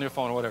pop up on their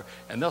phone or whatever,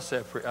 and they'll say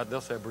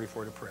a brief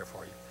word of prayer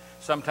for you.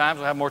 Sometimes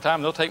they'll have more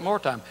time, they'll take more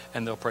time,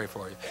 and they'll pray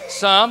for you.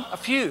 A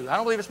few, I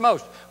don't believe it's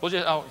most. We'll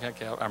just,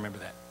 okay, I remember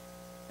that.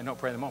 And don't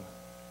pray in the moment.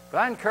 But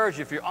I encourage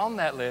you, if you're on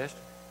that list,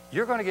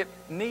 you're going to get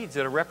needs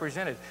that are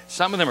represented.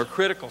 Some of them are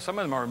critical. Some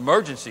of them are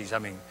emergencies. I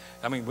mean,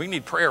 we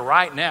need prayer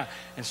right now.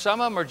 And some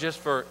of them are just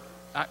for,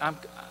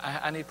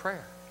 I need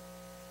prayer.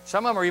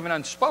 Some of them are even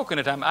unspoken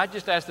at times. I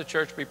just ask the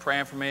church to be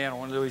praying for me. I don't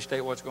want to really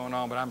state what's going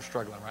on, but I'm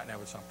struggling right now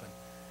with something.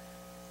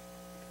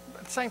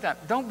 But at the same time,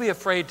 don't be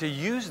afraid to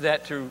use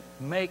that to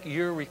make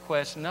your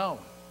request known.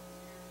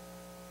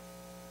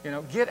 You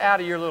know, get out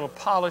of your little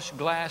polished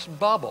glass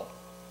bubble.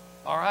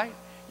 All right?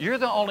 You're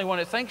the only one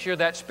that thinks you're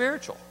that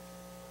spiritual.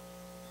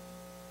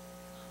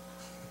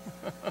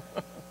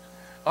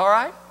 All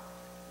right?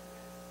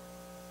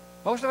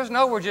 Most of us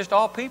know we're just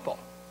all people.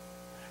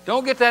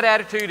 Don't get that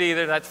attitude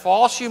either, that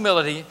false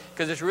humility,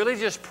 because it's really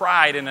just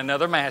pride in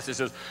another mass that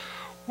says,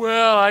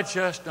 well, I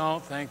just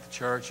don't think the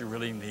church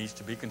really needs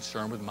to be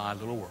concerned with my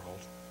little world.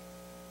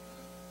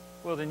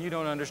 Well, then you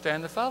don't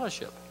understand the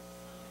fellowship.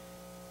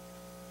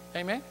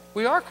 Amen?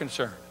 We are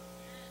concerned.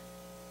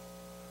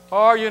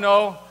 Or, you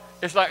know,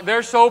 it's like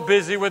they're so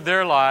busy with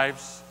their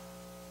lives.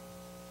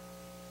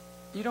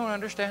 You don't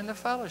understand the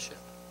fellowship.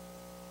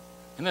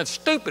 And the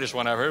stupidest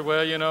one I've heard,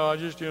 well, you know,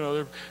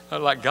 they're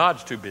like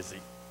God's too busy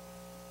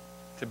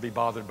to be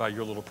bothered by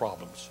your little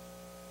problems.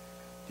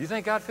 Do you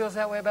think God feels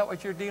that way about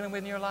what you're dealing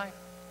with in your life?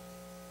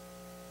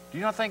 Do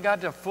you not think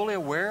God's fully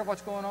aware of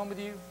what's going on with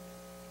you?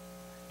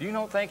 Do you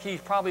not think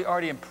He's probably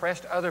already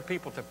impressed other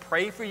people to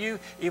pray for you,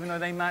 even though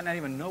they might not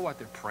even know what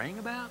they're praying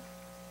about?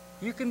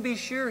 You can be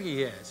sure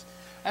He has.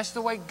 That's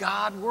the way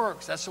God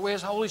works. That's the way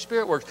His Holy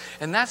Spirit works.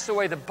 And that's the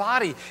way the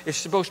body is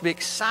supposed to be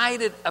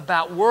excited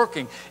about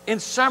working. In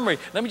summary,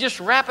 let me just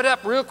wrap it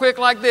up real quick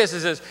like this.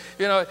 It says,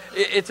 you know,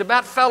 it's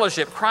about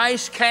fellowship.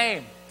 Christ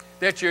came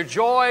that your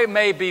joy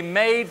may be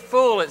made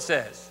full, it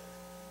says.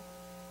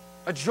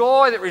 A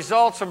joy that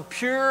results from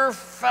pure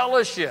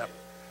fellowship.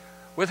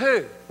 With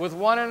who? With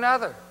one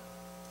another.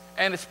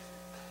 And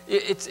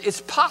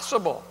it's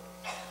possible.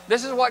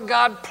 This is what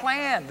God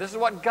planned. This is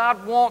what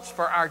God wants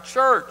for our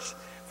church.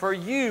 For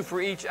you,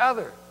 for each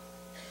other.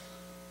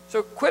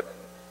 So quit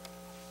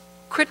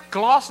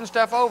glossing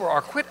stuff over,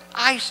 or quit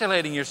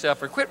isolating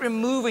yourself, or quit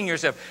removing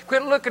yourself.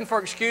 Quit looking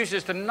for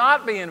excuses to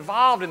not be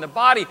involved in the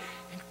body,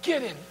 and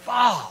get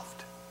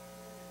involved.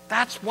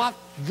 That's what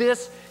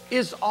this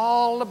is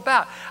all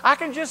about. I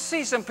can just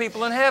see some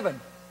people in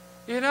heaven,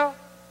 you know,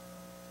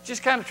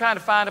 just kind of trying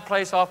to find a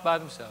place off by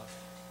themselves.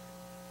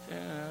 Yeah,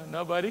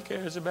 nobody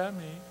cares about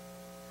me.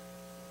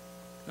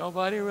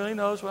 Nobody really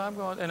knows where I'm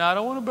going, and I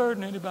don't want to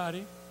burden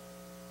anybody.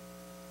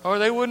 Or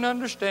they wouldn't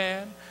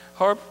understand.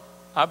 Or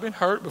I've been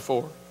hurt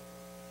before.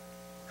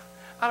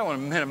 I don't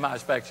want to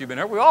minimize the fact you've been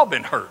hurt. We've all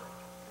been hurt.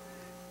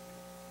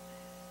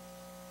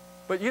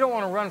 But you don't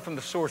want to run from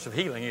the source of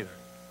healing either.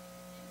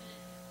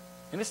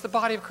 And it's the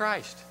body of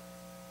Christ.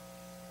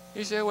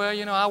 You say, well,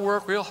 you know, I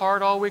work real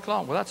hard all week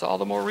long. Well, that's all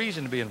the more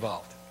reason to be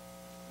involved.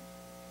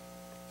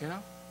 You know?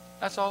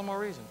 That's all the more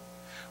reason.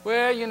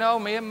 Well, you know,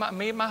 me and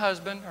my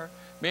husband, or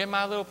me and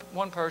my little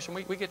one person,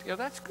 we get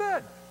together. That's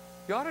good.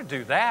 You ought to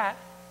do that.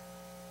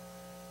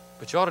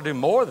 But you ought to do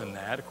more than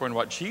that, according to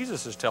what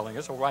Jesus is telling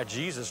us, or why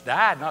Jesus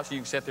died, not so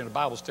you can sit there in a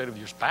Bible study with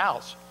your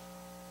spouse.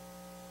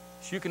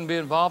 So you can be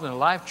involved in a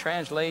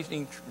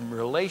life-translating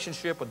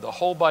relationship with the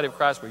whole body of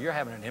Christ where you're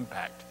having an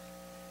impact.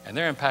 And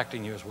they're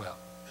impacting you as well.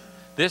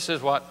 This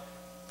is what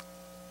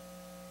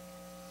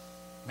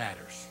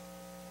matters.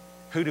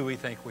 Who do we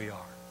think we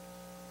are?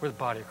 We're the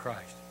body of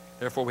Christ.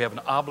 Therefore, we have an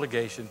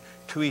obligation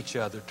to each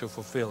other to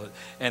fulfill it.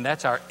 And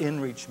that's our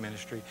in-reach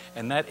ministry.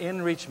 And that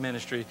in-reach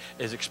ministry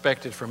is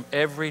expected from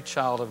every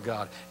child of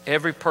God.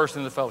 Every person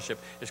in the fellowship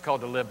is called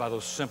to live by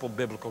those simple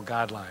biblical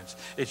guidelines.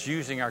 It's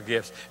using our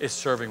gifts. It's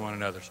serving one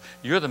another.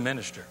 You're the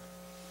minister.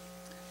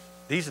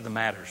 These are the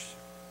matters.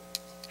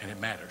 And it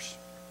matters.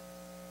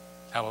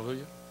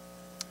 Hallelujah.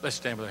 Let's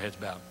stand with our heads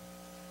bowed.